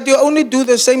increase, but you only do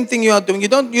the same thing you are doing. You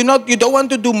don't want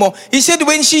to do more. He said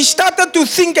when she started to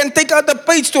think and take out the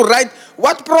page to write,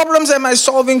 what problems am I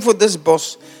solving for this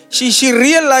boss? She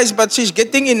realized, but she's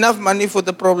getting enough money for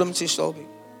the problems she's solving.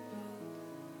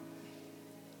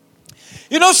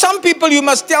 You know, some people you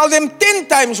must tell them 10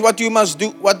 times what you must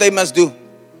do, what they must do.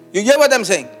 You hear what I'm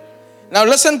saying? Now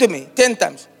listen to me, 10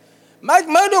 times. Mike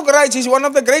Murdoch writes, he's one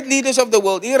of the great leaders of the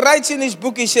world. He writes in his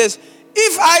book, he says,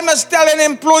 if I must tell an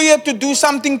employer to do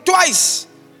something twice,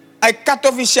 I cut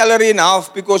off his salary in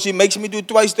half because he makes me do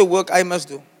twice the work I must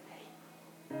do.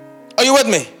 Are you with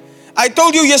me? I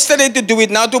told you yesterday to do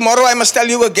it. Now tomorrow I must tell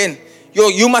you again.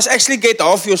 You must actually get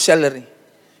half your salary.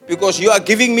 Because you are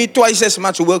giving me twice as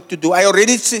much work to do. I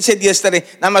already said yesterday,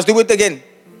 now I must do it again.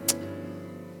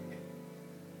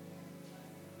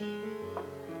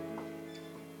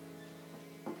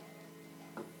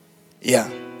 Yeah.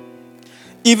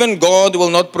 Even God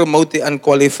will not promote the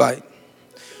unqualified.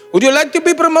 Would you like to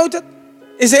be promoted?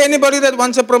 Is there anybody that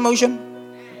wants a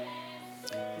promotion?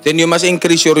 Then you must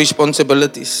increase your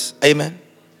responsibilities. Amen.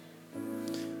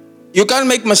 You can't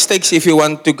make mistakes if you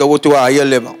want to go to a higher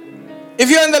level. If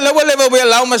you're in the lower level, we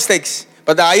allow mistakes.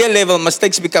 But the higher level,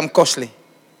 mistakes become costly.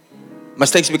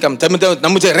 Mistakes become, dan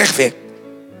moet jy reg werk.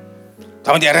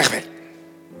 Dan moet jy reg werk.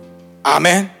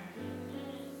 Amen.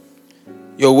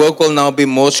 Your work will now be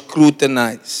more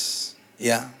scrutinized.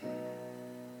 Yeah.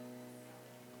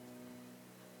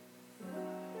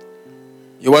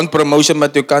 You want promotion,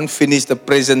 but you can't finish the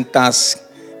present task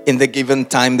in the given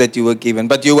time that you were given.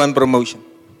 But you want promotion.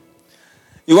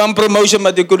 You want promotion,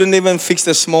 but you couldn't even fix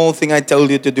the small thing I told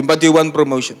you to do. But you want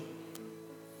promotion.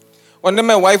 One day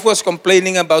my wife was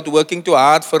complaining about working too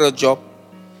hard for a job.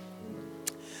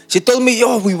 She told me,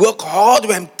 yo, we work hard,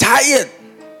 I'm tired.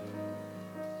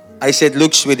 I said,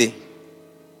 look, sweetie,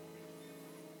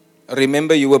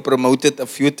 remember you were promoted a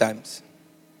few times.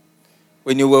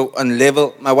 When you were on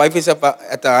level, my wife is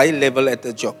at a high level at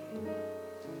the job.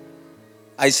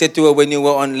 I said to her, when you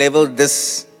were on level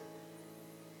this,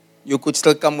 you could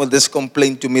still come with this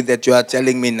complaint to me that you are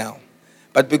telling me now.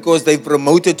 But because they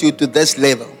promoted you to this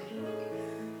level,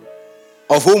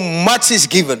 of whom much is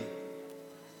given,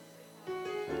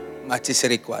 much is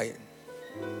required.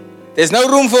 There's no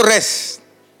room for rest.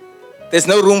 There's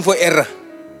no room for error.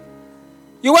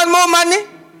 You want more money?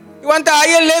 You want a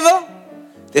higher level?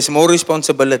 There's more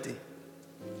responsibility.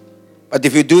 But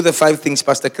if you do the 5 things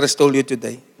Pastor Chris told you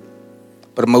today,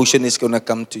 promotion is going to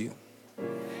come to you.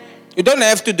 You don't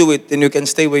have to do it, then you can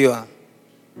stay where you are.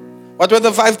 What were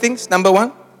the 5 things? Number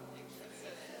 1,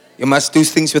 you must do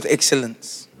things with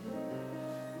excellence.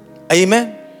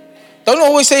 Amen. Don't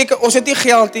always say, ons het nie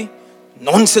geld nie.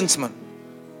 Nonsense, man.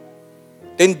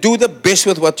 Then do the best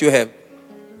with what you have.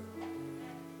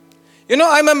 You know,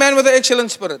 I'm a man with an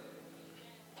excellent spirit.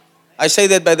 I say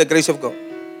that by the grace of God.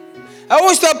 I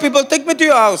always tell people, take me to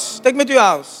your house. Take me to your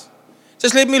house.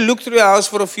 Just let me look through your house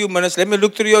for a few minutes. Let me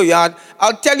look through your yard.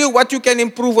 I'll tell you what you can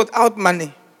improve without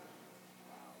money.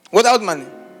 Without money.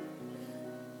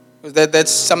 Because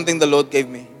that's something the Lord gave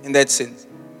me in that sense.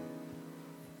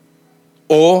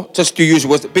 Or just to use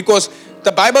wisdom. Because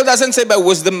the Bible doesn't say by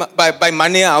wisdom, by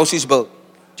money a house is built.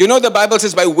 Do you know the Bible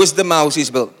says by wisdom a house is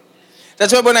built?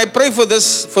 That's why when I pray for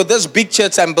this big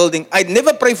church I'm building, I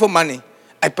never pray for money.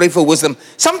 I pray for wisdom.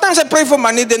 Sometimes I pray for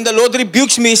money, then the Lord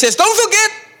rebukes me. He says, don't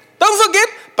forget,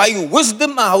 by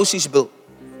wisdom a house is built.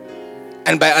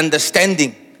 And by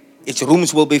understanding, its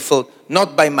rooms will be filled.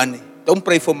 Not by money. Don't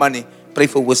pray for money. Pray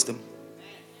for wisdom.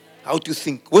 How to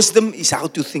think. Wisdom is how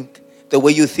to think. The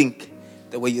way you think.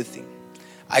 The way you think.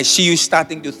 I see you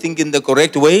starting to think in the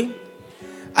correct way.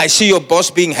 I see your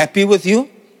boss being happy with you.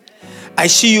 I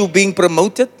see you being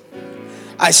promoted.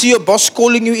 I see your boss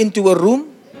calling you into a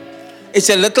room. It's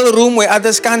a little room where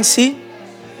others can't see.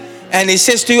 And he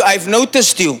says to you, I've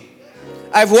noticed you.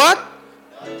 I've what?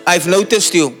 I've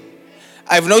noticed you.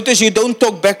 I've noticed you don't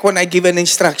talk back when I give an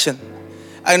instruction.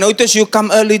 I notice you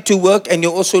come early to work and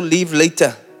you also leave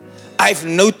later. I've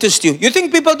noticed you. You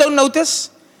think people don't notice?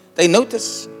 They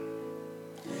notice.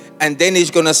 And then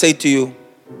he's going to say to you,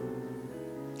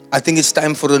 I think it's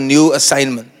time for a new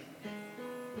assignment.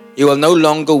 You will no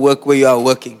longer work where you are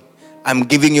working. I'm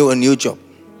giving you a new job.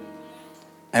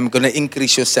 I'm going to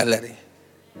increase your salary.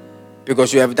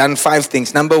 Because you have done 5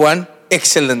 things. Number 1,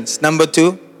 excellence. Number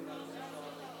 2,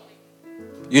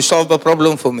 you solve a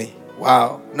problem for me.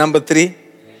 Wow. Number 3,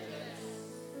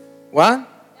 what?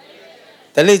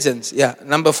 Diligence. Yeah.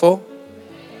 Number 4,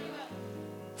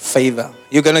 favor.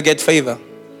 You're going to get favor.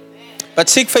 But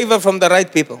seek favor from the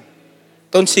right people.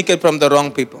 Don't seek it from the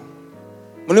wrong people.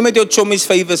 Moenie met jou chommies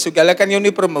favor soek. Hulle kan jou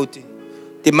nie promote nie.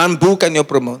 Die man bo kan jou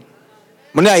promote.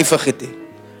 Moenie hy vergeet nie.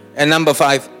 And number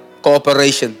 5,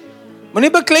 cooperation. Moenie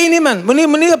beklei nie, man. Moenie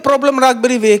 'n probleem raak by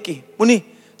die werkie. Moenie.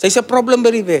 Sy's 'n probleem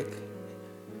by die werk.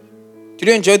 Did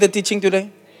you enjoy the teaching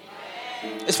today?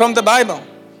 It's from the Bible.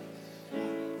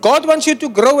 God wants you to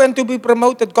grow and to be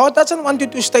promoted. God doesn't want you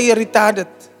to stay retarded.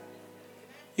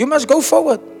 You must go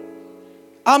forward.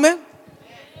 Amen.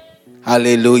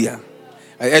 Hallelujah.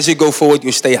 As you go forward,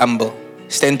 you stay humble.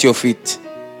 Stand to your feet.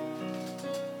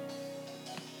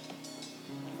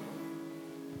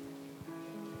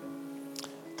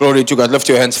 Glory to God. Lift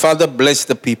your hands. Father, bless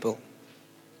the people.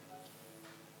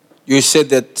 You said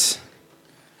that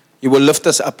you will lift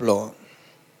us up, Lord.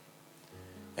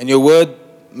 And your word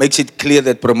makes it clear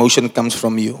that promotion comes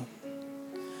from you.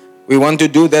 We want to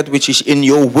do that which is in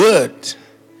your word,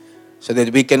 so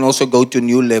that we can also go to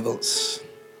new levels.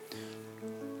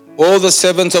 All the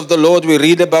servants of the Lord we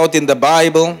read about in the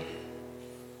Bible,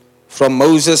 from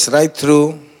Moses right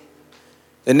through,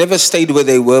 they never stayed where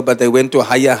they were, but they went to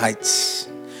higher heights.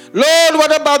 Lord,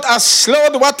 what about us?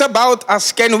 Lord, what about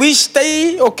us? Can we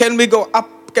stay or can we go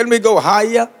up? Can we go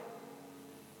higher?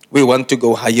 We want to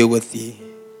go higher with thee.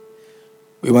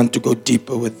 We want to go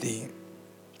deeper with thee.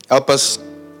 Help us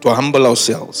to humble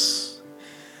ourselves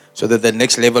so that the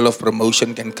next level of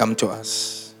promotion can come to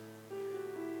us.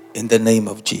 In the name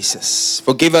of Jesus.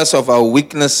 Forgive us of our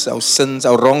weakness, our sins,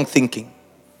 our wrong thinking.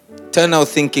 Turn our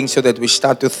thinking so that we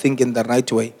start to think in the right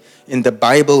way, in the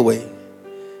Bible way,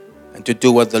 and to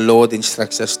do what the Lord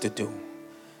instructs us to do.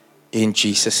 In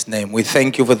Jesus' name. We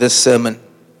thank you for this sermon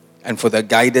and for the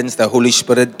guidance the Holy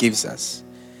Spirit gives us.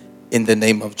 In the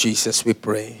name of Jesus we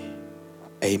pray.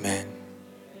 Amen.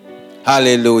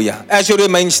 Hallelujah. As you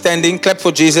remain standing, clap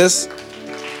for Jesus.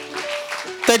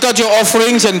 Take out your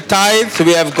offerings and tithe.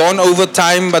 We have gone over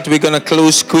time, but we're going to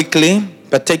close quickly.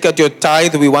 But take out your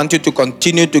tithe. We want you to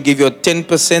continue to give your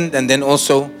 10% and then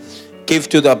also give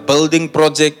to the building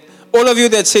project. All of you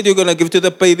that said you're going to give to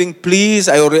the paving, please,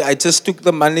 I just took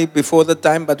the money before the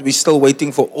time, but we're still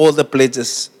waiting for all the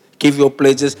pledges. Give your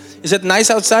pledges. Is it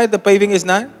nice outside? The paving is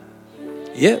nice?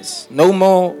 Yes. No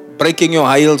more breaking your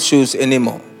high heel shoes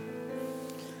anymore.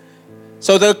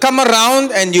 So they'll come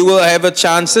around and you will have a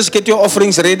chance. Just get your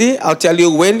offerings ready. I'll tell you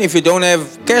when. If you don't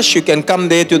have cash, you can come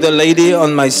there to the lady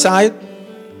on my side.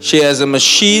 She has a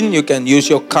machine. You can use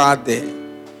your card there.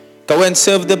 Go and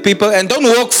serve the people. And don't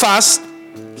walk fast.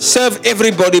 Serve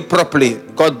everybody properly.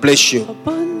 God bless you.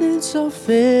 Abundance of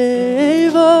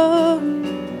favor.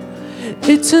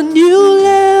 It's a new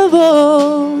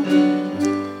level.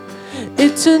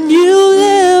 It's a new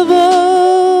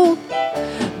level.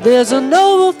 There's an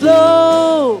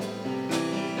overflow.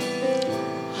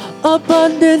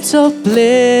 Abundance of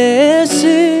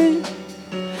blessing.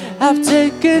 I've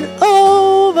taken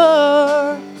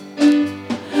over.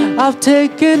 I've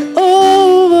taken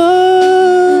over.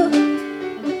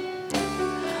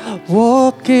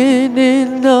 Walking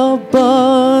in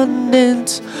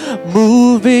abundance,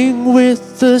 moving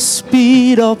with the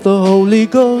speed of the Holy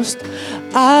Ghost.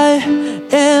 I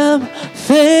am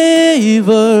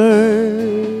favored.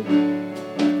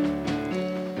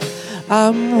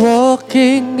 I'm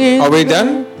walking in. Are we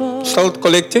done? Still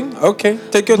collecting? Okay,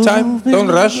 take your time. Don't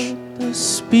rush. The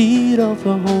speed of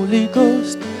the Holy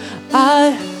Ghost.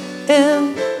 I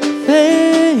am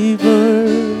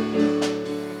favored.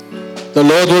 The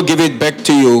Lord will give it back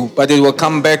to you, but it will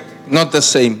come back not the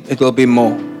same. It will be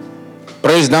more.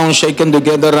 Pressed down, shaken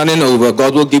together, running over.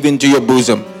 God will give into your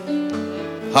bosom.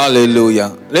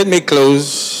 Hallelujah. Let me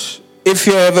close. If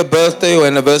you have a birthday or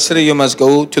anniversary, you must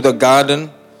go to the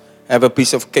garden. Have a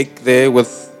piece of cake there with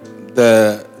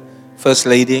the First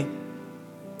Lady.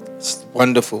 It's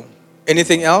wonderful.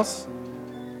 Anything else?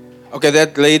 Okay,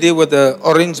 that lady with the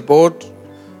orange board.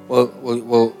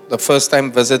 Will the first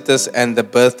time visitors and the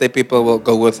birthday people will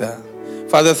go with her.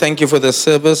 Father, thank you for the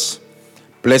service.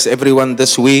 Bless everyone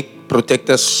this week. Protect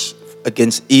us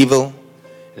against evil.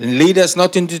 Lead us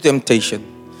not into temptation.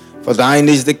 For thine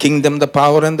is the kingdom, the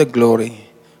power, and the glory,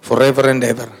 forever and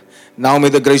ever. Now may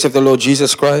the grace of the Lord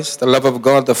Jesus Christ, the love of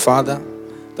God the Father,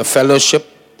 the fellowship,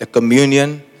 the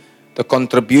communion, the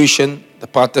contribution, the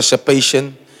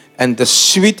participation, and the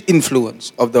sweet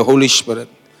influence of the Holy Spirit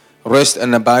rest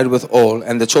and abide with all.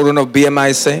 And the children of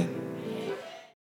BMI say,